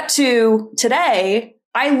 cut to today,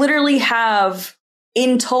 I literally have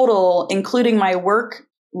in total, including my work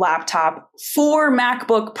laptop, 4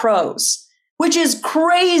 MacBook Pros, which is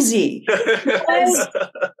crazy.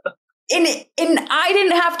 And I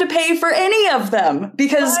didn't have to pay for any of them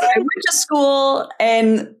because I went to school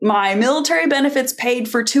and my military benefits paid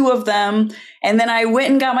for 2 of them. And then I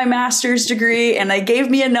went and got my master's degree and they gave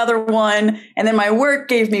me another one. And then my work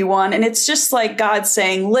gave me one. And it's just like God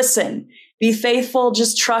saying, listen, be faithful,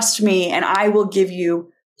 just trust me, and I will give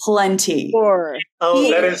you plenty. Sure.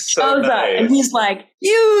 That is so nice. And he's like,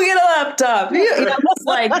 you get a laptop. It's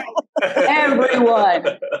like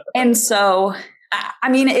everyone. And so,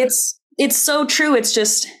 it's so true. It's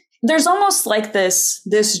just, there's almost like this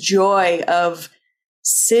joy of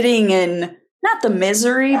sitting in not the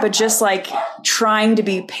misery, but just like trying to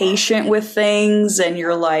be patient with things. And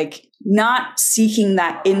you're like not seeking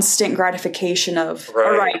that instant gratification of,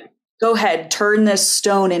 all right, go ahead, turn this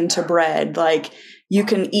stone into bread. Like you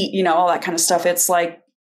can eat, all that kind of stuff. It's like,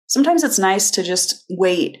 sometimes it's nice to just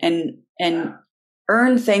wait and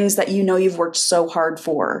earn things that you've worked so hard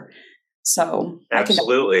for. So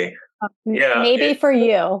absolutely. Maybe for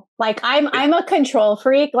you, like I'm a control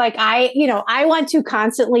freak. Like I want to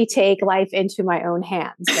constantly take life into my own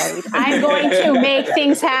hands, right? I'm going to make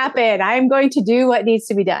things happen. I'm going to do what needs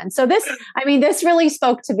to be done. So this really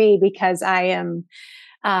spoke to me because I am,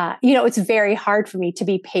 it's very hard for me to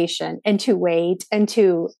be patient and to wait and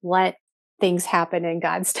to let things happen in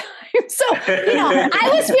God's time. So, I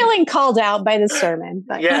was feeling called out by the sermon.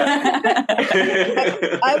 But. Yeah.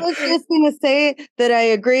 I was just going to say that I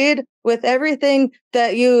agreed with everything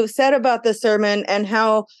that you said about the sermon and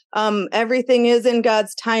how everything is in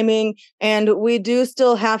God's timing. And we do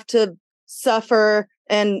still have to suffer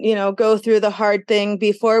and, go through the hard thing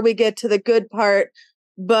before we get to the good part.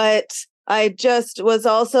 But I just was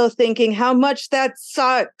also thinking how much that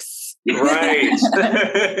sucks. Right.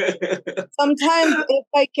 Sometimes if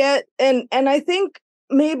I get, and I think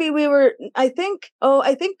maybe I think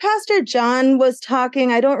Pastor John was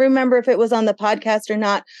talking. I don't remember if it was on the podcast or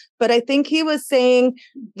not, but I think he was saying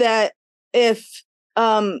that if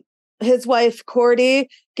his wife, Cordy,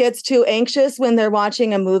 gets too anxious when they're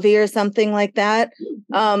watching a movie or something like that,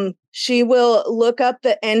 she will look up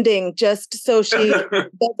the ending just so she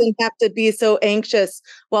doesn't have to be so anxious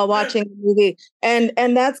while watching the movie. And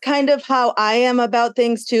that's kind of how I am about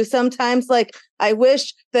things too. Sometimes, like, I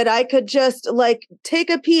wish that I could just like take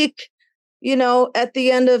a peek at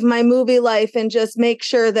the end of my movie life and just make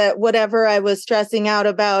sure that whatever I was stressing out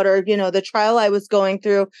about or, the trial I was going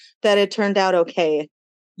through, that it turned out okay.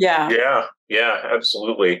 Yeah. Yeah,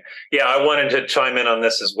 absolutely. Yeah, I wanted to chime in on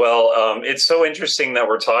this as well. It's so interesting that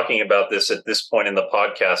we're talking about this at this point in the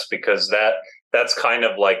podcast, because that's kind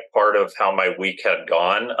of like part of how my week had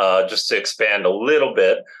gone, just to expand a little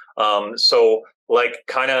bit. So like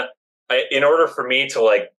kind of in order for me to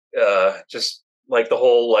like just like the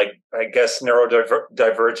whole, like, I guess,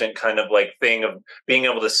 neurodivergent kind of like thing of being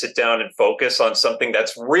able to sit down and focus on something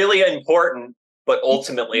that's really important, but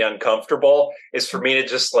ultimately uncomfortable, is for me to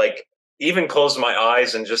just like even close my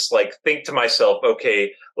eyes and just like think to myself,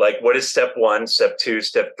 okay, like what is step 1, step 2,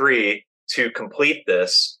 step 3 to complete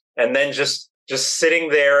this? And then just sitting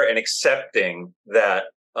there and accepting that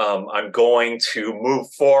I'm going to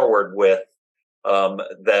move forward with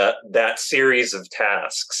that series of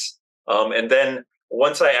tasks. And then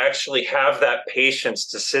once I actually have that patience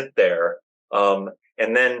to sit there, and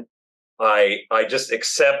then I just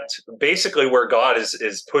accept basically where God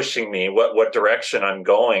is pushing me, what direction I'm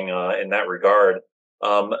going in that regard.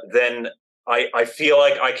 Then I feel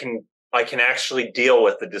like I can actually deal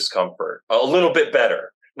with the discomfort a little bit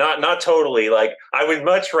better. Not totally. Like I would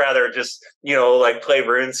much rather just like play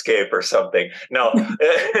RuneScape or something. No,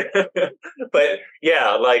 but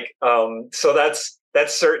yeah, like so that's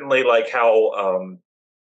certainly like how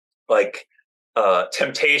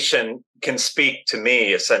temptation can speak to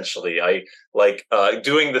me. Essentially, I like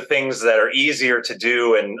doing the things that are easier to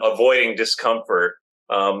do and avoiding discomfort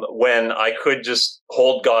when I could just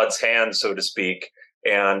hold God's hand, so to speak,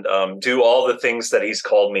 and do all the things that He's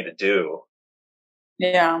called me to do.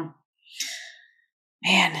 Yeah,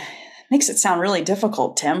 man, makes it sound really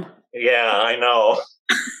difficult, Tim. Yeah, I know.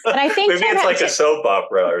 But I think maybe it's like a soap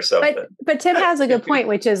opera or something. But Tim has a good point,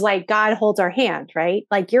 which is like God holds our hand, right?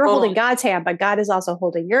 Like you're holding God's hand, but God is also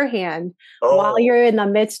holding your hand while you're in the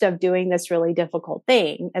midst of doing this really difficult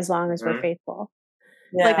thing, as long as we're faithful.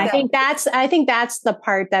 Yeah. Like I think that's the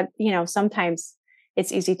part that, sometimes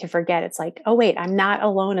it's easy to forget. It's like, oh wait, I'm not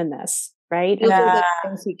alone in this, right? Those are the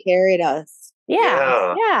things He carried us.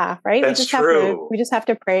 Yeah, right. That's true. We just have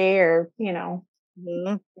to pray or,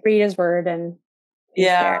 read His word and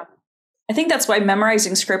I think that's why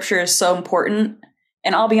memorizing scripture is so important.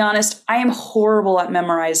 And I'll be honest, I am horrible at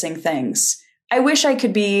memorizing things. I wish I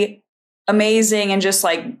could be amazing and just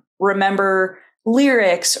like remember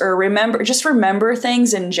lyrics or remember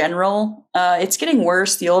things in general. It's getting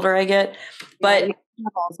worse the older I get, but you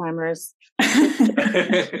have Alzheimer's.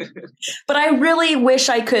 But I really wish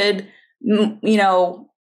I could,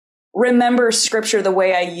 remember scripture the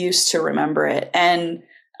way I used to remember it. And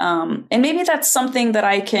maybe that's something that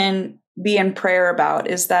I can be in prayer about,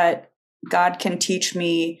 is that God can teach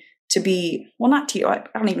me to be, I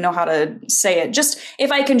don't even know how to say it. Just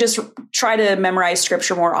if I can just try to memorize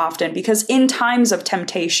scripture more often, because in times of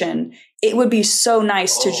temptation, it would be so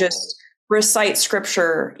nice to just recite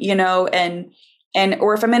scripture,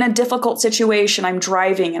 or if I'm in a difficult situation, I'm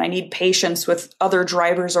driving and I need patience with other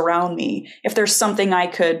drivers around me. If there's something I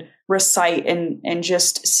could recite and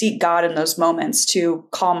just seek God in those moments to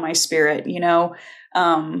calm my spirit,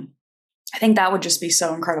 I think that would just be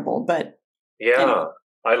so incredible. But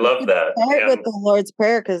I love that. Start with the Lord's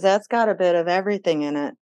Prayer, because that's got a bit of everything in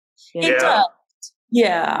it. It does.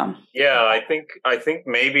 Yeah. Yeah, I think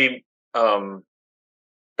maybe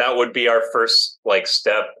that would be our first like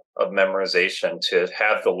step of memorization, to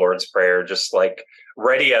have the Lord's Prayer just like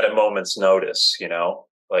ready at a moment's notice,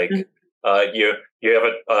 like you have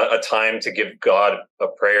a time to give God a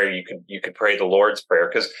prayer. You could pray the Lord's Prayer,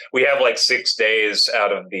 because we have like 6 days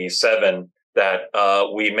out of the 7 that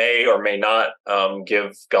we may or may not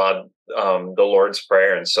give God the Lord's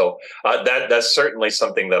Prayer. And so that's certainly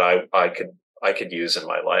something that I could use in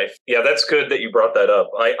my life. Yeah, that's good that you brought that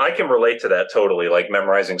up. I can relate to that totally, like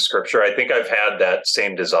memorizing scripture. I think I've had that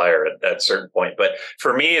same desire at a certain point. But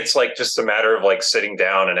for me, it's like just a matter of like sitting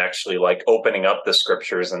down and actually like opening up the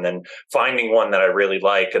scriptures and then finding one that I really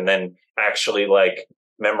like and then actually like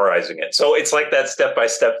memorizing it. So it's like that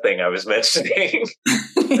step-by-step thing I was mentioning.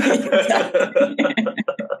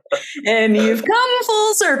 And you've come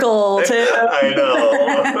full circle. I know.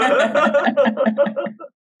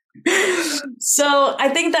 So I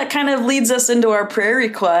think that kind of leads us into our prayer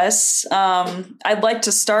requests. I'd like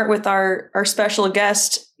to start with our special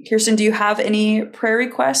guest. Kirsten, do you have any prayer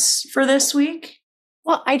requests for this week?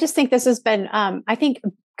 Well, I just think this has been, I think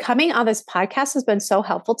coming on this podcast has been so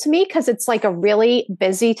helpful to me, because it's like a really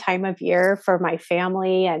busy time of year for my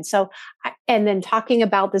family. And so, and then talking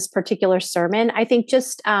about this particular sermon, I think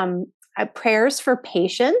just prayers for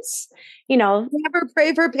patience, Never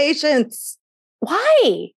pray for patience.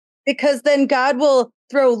 Why? Because then God will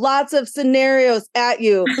throw lots of scenarios at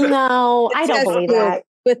you. No, I don't believe that.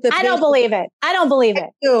 I don't believe it. I don't believe it.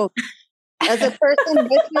 As a person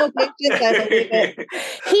with no patience, I believe it.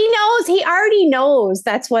 He already knows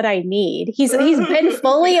that's what I need. He's been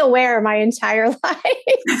fully aware my entire life.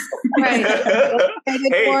 Right.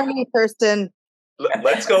 Hey, for me, Kirsten.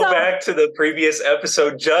 Let's go back to the previous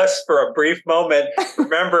episode just for a brief moment.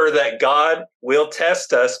 Remember that God will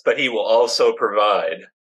test us, but he will also provide.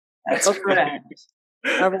 That's correct.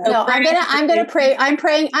 No, I'm gonna pray. I'm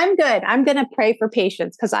praying. I'm good. I'm gonna pray for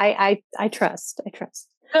patience because I trust.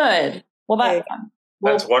 Good. Well,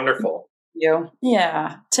 that's wonderful.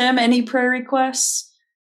 Yeah. Tim, any prayer requests?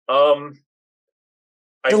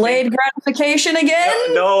 Delayed gratification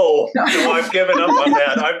again? No, I've given up on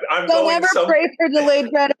that. I'm Don't ever pray for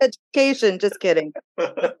delayed gratification. Just kidding.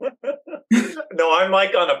 No, I'm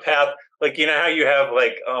like on a path. Like, you know how you have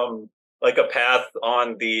like a path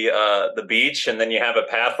on the beach, and then you have a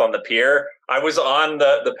path on the pier. I was on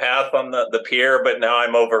the path on the pier, but now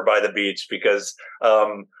I'm over by the beach because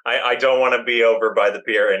I don't want to be over by the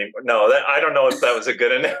pier anymore. No, I don't know if that was a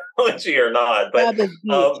good analogy or not, but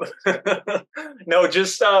no,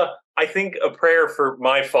 just I think a prayer for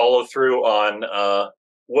my follow through on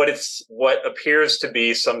what appears to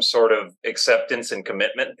be some sort of acceptance and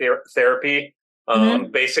commitment therapy.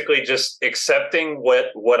 Basically just accepting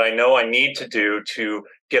what I know I need to do to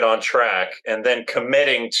get on track, and then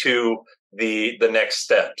committing to the next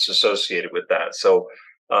steps associated with that. So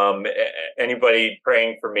anybody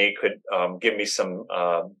praying for me could give me some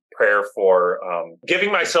prayer for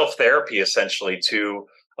giving myself therapy, essentially, to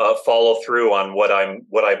follow through on what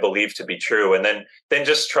I believe to be true, and then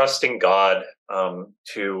just trusting God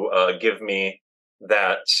to give me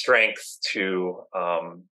that strength to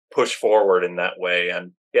push forward in that way.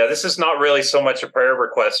 And yeah, this is not really so much a prayer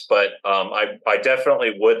request, but I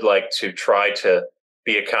definitely would like to try to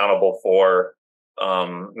be accountable for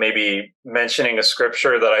maybe mentioning a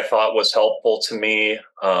scripture that I thought was helpful to me,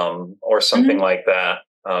 or something like that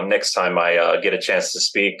next time I get a chance to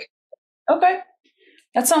speak. Okay,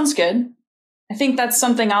 that sounds good. I think that's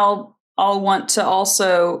something I'll want to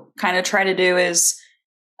also kind of try to do is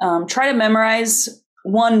try to memorize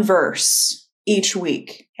one verse each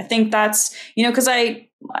week. I think that's, because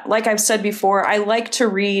like I've said before, I like to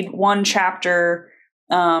read one chapter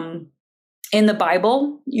in the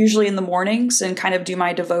Bible, usually in the mornings, and kind of do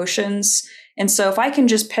my devotions. And so if I can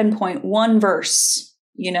just pinpoint one verse,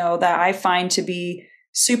 that I find to be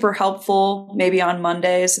super helpful, maybe on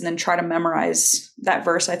Mondays, and then try to memorize that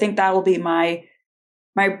verse, I think that will be my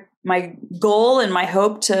goal and my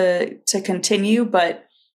hope to continue. But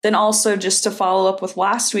then also just to follow up with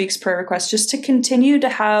last week's prayer request, just to continue to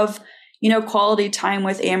have, quality time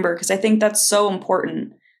with Amber, because I think that's so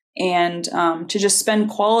important. And to just spend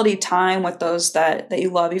quality time with those that you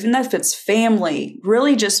love, even if it's family,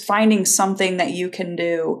 really just finding something that you can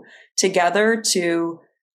do together to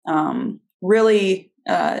really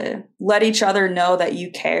let each other know that you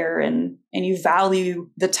care and you value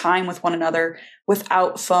the time with one another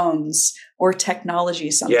without phones or technology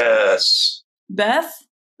sometimes. Yes. Beth?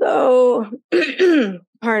 So,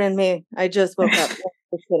 pardon me, I just woke up.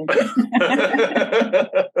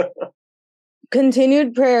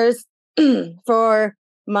 Continued prayers for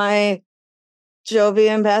my Jovi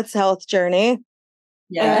and Beth's health journey.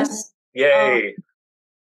 Yes. Yay.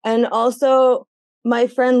 And also, my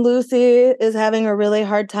friend Lucy is having a really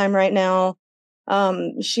hard time right now.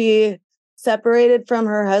 She separated from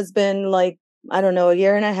her husband, like, I don't know, a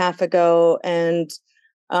year and a half ago. And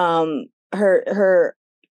her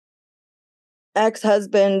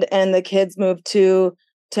ex-husband and the kids moved to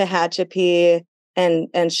Tehachapi,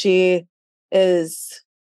 and she is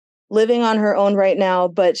living on her own right now,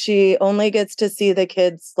 but she only gets to see the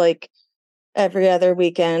kids like every other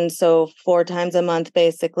weekend, so 4 times a month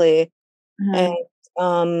basically. Mm-hmm.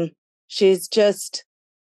 And she's just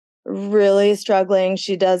really struggling.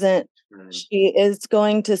 She is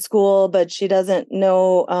going to school, but she doesn't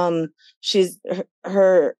know,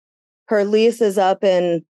 her lease is up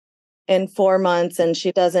in 4 months, and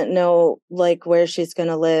she doesn't know like where she's going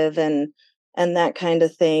to live and that kind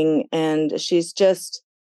of thing. And she's just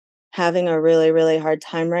having a really, really hard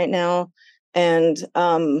time right now. And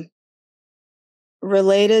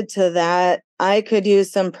related to that, I could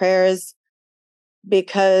use some prayers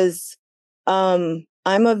because I'm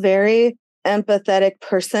a very empathetic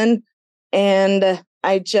person, and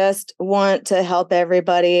I just want to help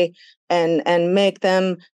everybody and make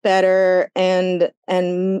them better and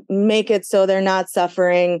make it so they're not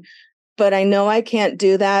suffering. But I know I can't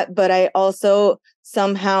do that. But I also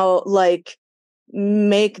somehow like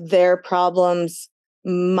make their problems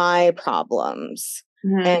my problems.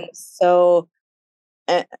 And so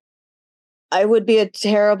I would be a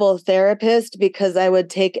terrible therapist because I would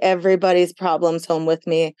take everybody's problems home with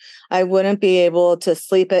me. I wouldn't be able to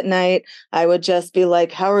sleep at night. I would just be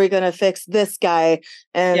like, how are we going to fix this guy?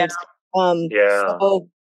 And so,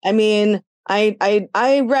 I mean,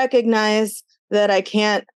 I recognize that I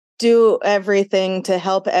can't do everything to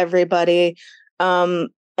help everybody. And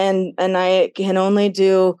I can only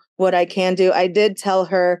do what I can do. I did tell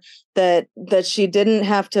her that she didn't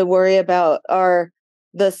have to worry about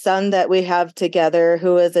the son that we have together,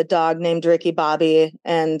 who is a dog named Ricky Bobby,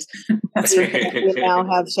 and we now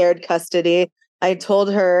have shared custody. I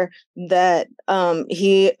told her that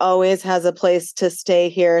he always has a place to stay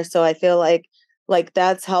here, so I feel like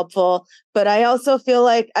that's helpful. But I also feel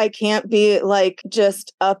like I can't be like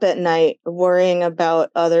just up at night worrying about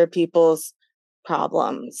other people's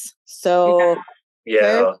problems. So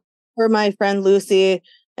prayers for my friend Lucy,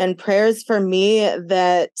 and prayers for me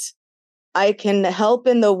that I can help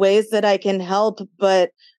in the ways that I can help,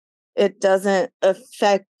 but it doesn't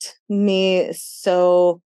affect me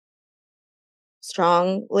so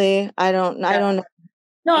strongly. I don't know.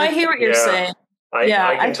 No, I hear what you're saying.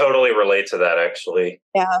 I can totally relate to that, actually.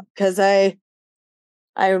 Yeah, because I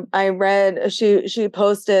read she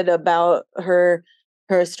posted about her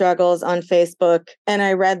struggles on Facebook, and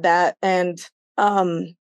I read that, and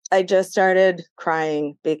I just started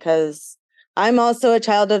crying because I'm also a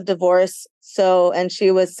child of divorce. So, and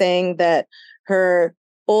she was saying that her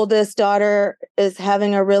oldest daughter is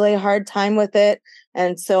having a really hard time with it.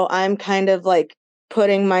 And so I'm kind of like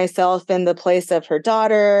putting myself in the place of her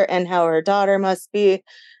daughter and how her daughter must be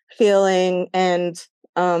feeling. And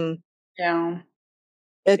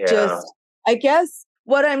just, I guess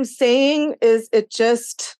what I'm saying is it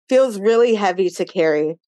just feels really heavy to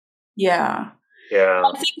carry. Yeah.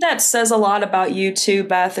 I think that says a lot about you too,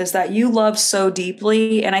 Beth, is that you love so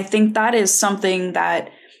deeply. And I think that is something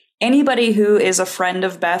that anybody who is a friend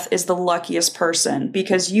of Beth is the luckiest person,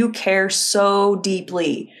 because you care so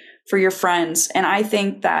deeply for your friends. And I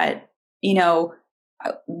think that, you know,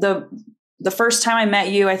 the first time I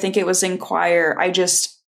met you, I think it was in choir. I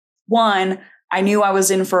knew I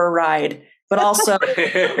was in for a ride. But also,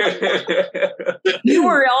 you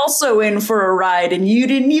were also in for a ride, and you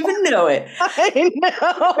didn't even know it. I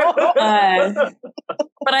know.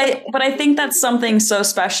 But I think that's something so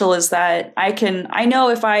special, is that I know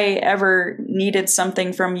if I ever needed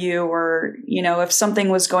something from you, or, you know, if something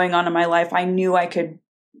was going on in my life, I knew I can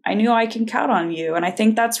count on you. And I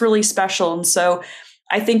think that's really special. And so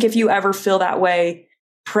I think if you ever feel that way,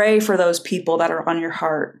 pray for those people that are on your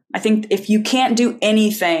heart. I think if you can't do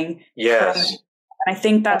anything, yes, I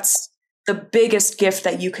think that's the biggest gift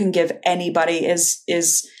that you can give anybody is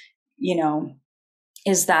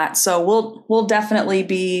that. So we'll definitely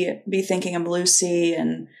be thinking of Lucy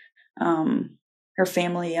and her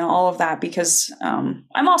family and all of that, because I'm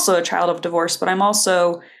also a child of divorce, but I'm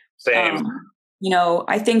also same.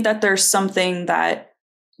 I think that there's something that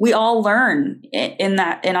we all learn in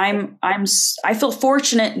that. And I feel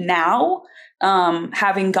fortunate now,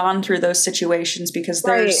 having gone through those situations, because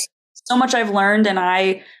there's so much I've learned, and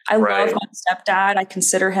I love my stepdad. I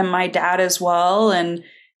consider him my dad as well. And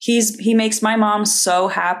he makes my mom so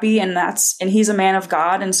happy, and he's a man of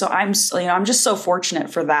God. And so I'm just so fortunate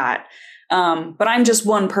for that. But I'm just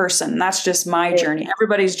one person. That's just my journey.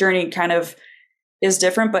 Everybody's journey kind of is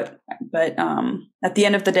different, but at the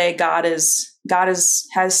end of the day, God has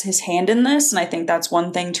his hand in this. And I think that's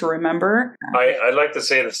one thing to remember. I'd like to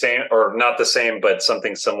say the same, or not the same, but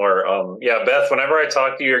something similar. Beth, whenever I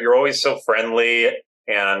talk to you, you're always so friendly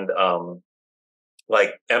and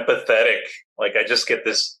like empathetic. Like I just get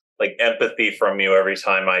this like empathy from you every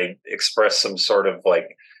time I express some sort of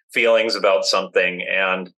like feelings about something.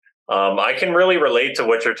 And I can really relate to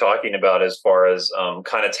what you're talking about as far as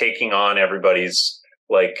kind of taking on everybody's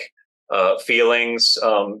like feelings,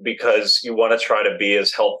 because you want to try to be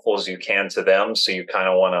as helpful as you can to them. So you kind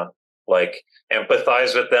of want to like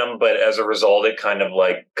empathize with them. But as a result, it kind of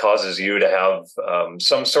like causes you to have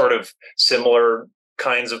some sort of similar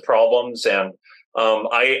kinds of problems. And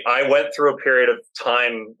I went through a period of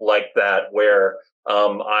time like that where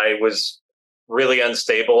I was really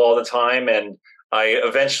unstable all the time. And I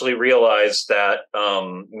eventually realized that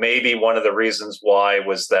maybe one of the reasons why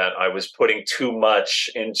was that I was putting too much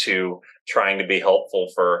into trying to be helpful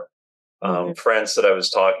for friends that I was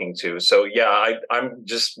talking to. So yeah, I'm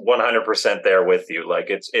just 100% there with you. Like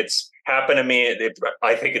it's happened to me.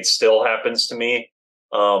 I think it still happens to me.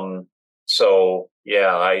 So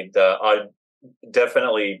yeah,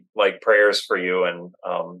 definitely like prayers for you, and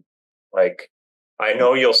like I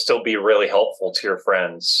know you'll still be really helpful to your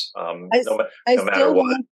friends, no matter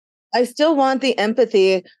what. I still want the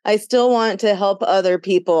empathy. I still want to help other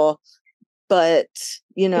people, but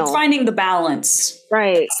it's finding the balance,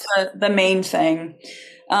 right? That's the main thing.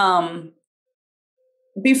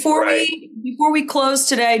 Before we close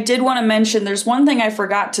today, I did want to mention there's one thing I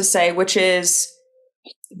forgot to say, which is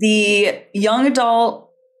the young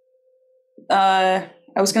adult. I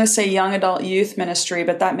was going to say young adult youth ministry,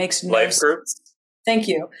 but that makes no life sense. Group. Thank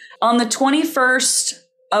you. On the 21st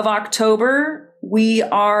of October, we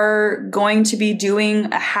are going to be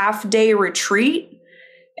doing a half-day retreat.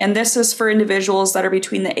 And this is for individuals that are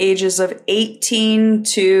between the ages of 18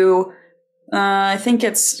 to, I think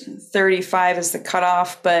it's 35 is the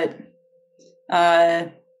cutoff, but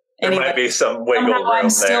there might be some wiggle room I'm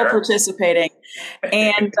still participating.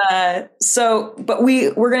 And but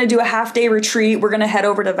we're going to do a half-day retreat. We're going to head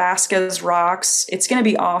over to Vasquez Rocks. It's going to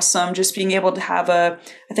be awesome just being able to have I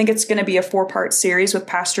think it's going to be a 4-part series with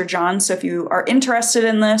Pastor John. So if you are interested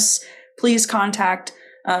in this, please contact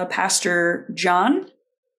Pastor John,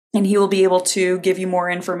 and he will be able to give you more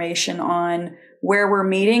information on where we're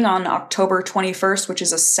meeting on October 21st, which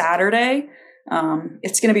is a Saturday.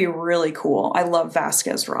 It's going to be really cool. I love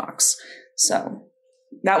Vasquez Rocks. So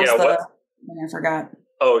that was I forgot.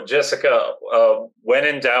 Oh, Jessica, when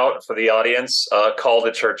in doubt for the audience, call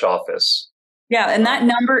the church office. Yeah. And that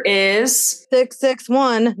number is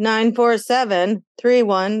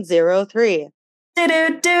 661-947-3103.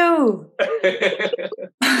 Do.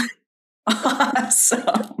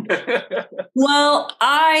 Awesome. Well,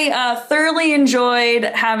 I thoroughly enjoyed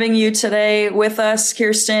having you today with us,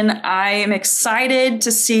 Kirsten. I am excited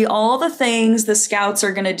to see all the things the Scouts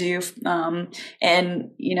are going to do.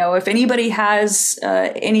 And, if anybody has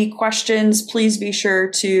any questions, please be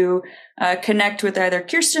sure to connect with either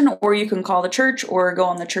Kirsten, or you can call the church or go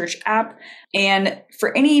on the church app. And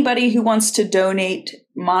for anybody who wants to donate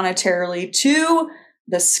monetarily to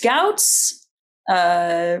the Scouts,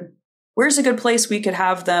 where's a good place we could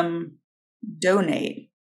have them donate?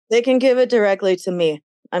 They can give it directly to me.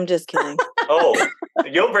 I'm just kidding. Oh,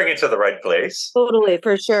 you'll bring it to the right place. Totally,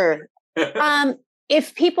 for sure.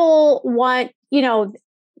 If people want,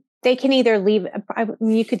 they can either leave.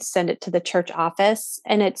 You could send it to the church office,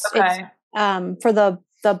 and it's for the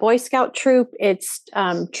Boy Scout troop. It's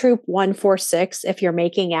troop 146. If you're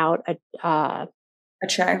making out a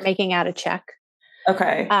check,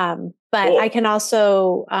 Okay. But cool. I can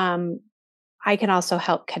also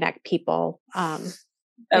help connect people.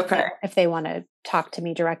 If they want to talk to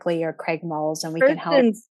me directly, or Craig Moles, and we can help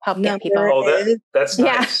get people. Oh, that's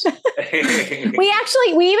nice. We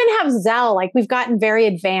even have Zelle. Like, we've gotten very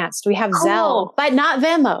advanced. We have Zelle, but not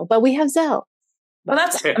Venmo, but we have Zelle. Well,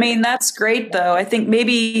 that's great though. I think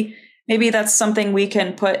maybe that's something we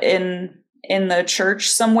can put in the church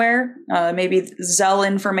somewhere, maybe Zelle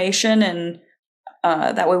information, and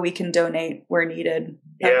that way we can donate where needed.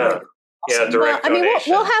 Awesome. Yeah, direct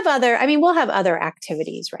donation. We'll have other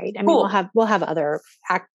activities, right? Cool. we'll have other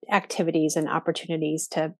activities and opportunities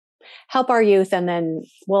to help our youth, and then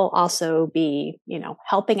we'll also be,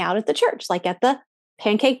 helping out at the church, like at the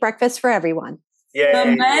pancake breakfast for everyone. Yay. The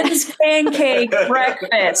men's pancake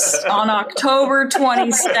breakfast on October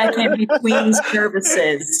 22nd between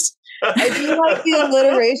services. I do like the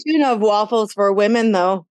alliteration of waffles for women,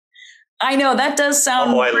 though. I know, that does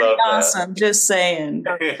sound pretty awesome. Just saying.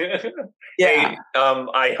 Yeah. Hey,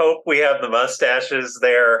 I hope we have the mustaches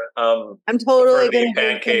there. I'm totally going to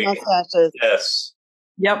get the mustaches. Yes.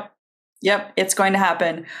 Yep. It's going to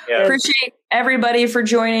happen. Yes. Appreciate everybody for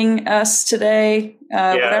joining us today.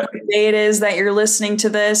 Whatever day it is that you're listening to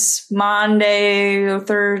this, Monday,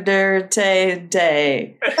 Thursday,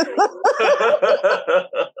 day.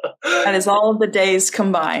 That is all of the days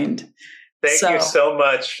combined. Thank you so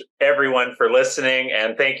much, everyone, for listening.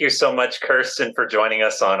 And thank you so much, Kirsten, for joining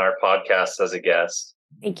us on our podcast as a guest.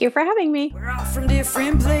 Thank you for having me. We're all from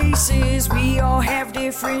different places. We all have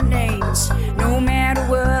different names. No matter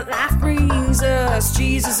what life brings us,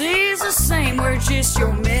 Jesus is the same. We're just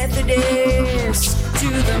your Methodist to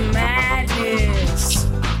the madness.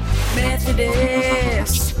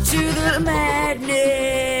 Methodist to the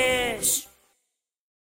madness.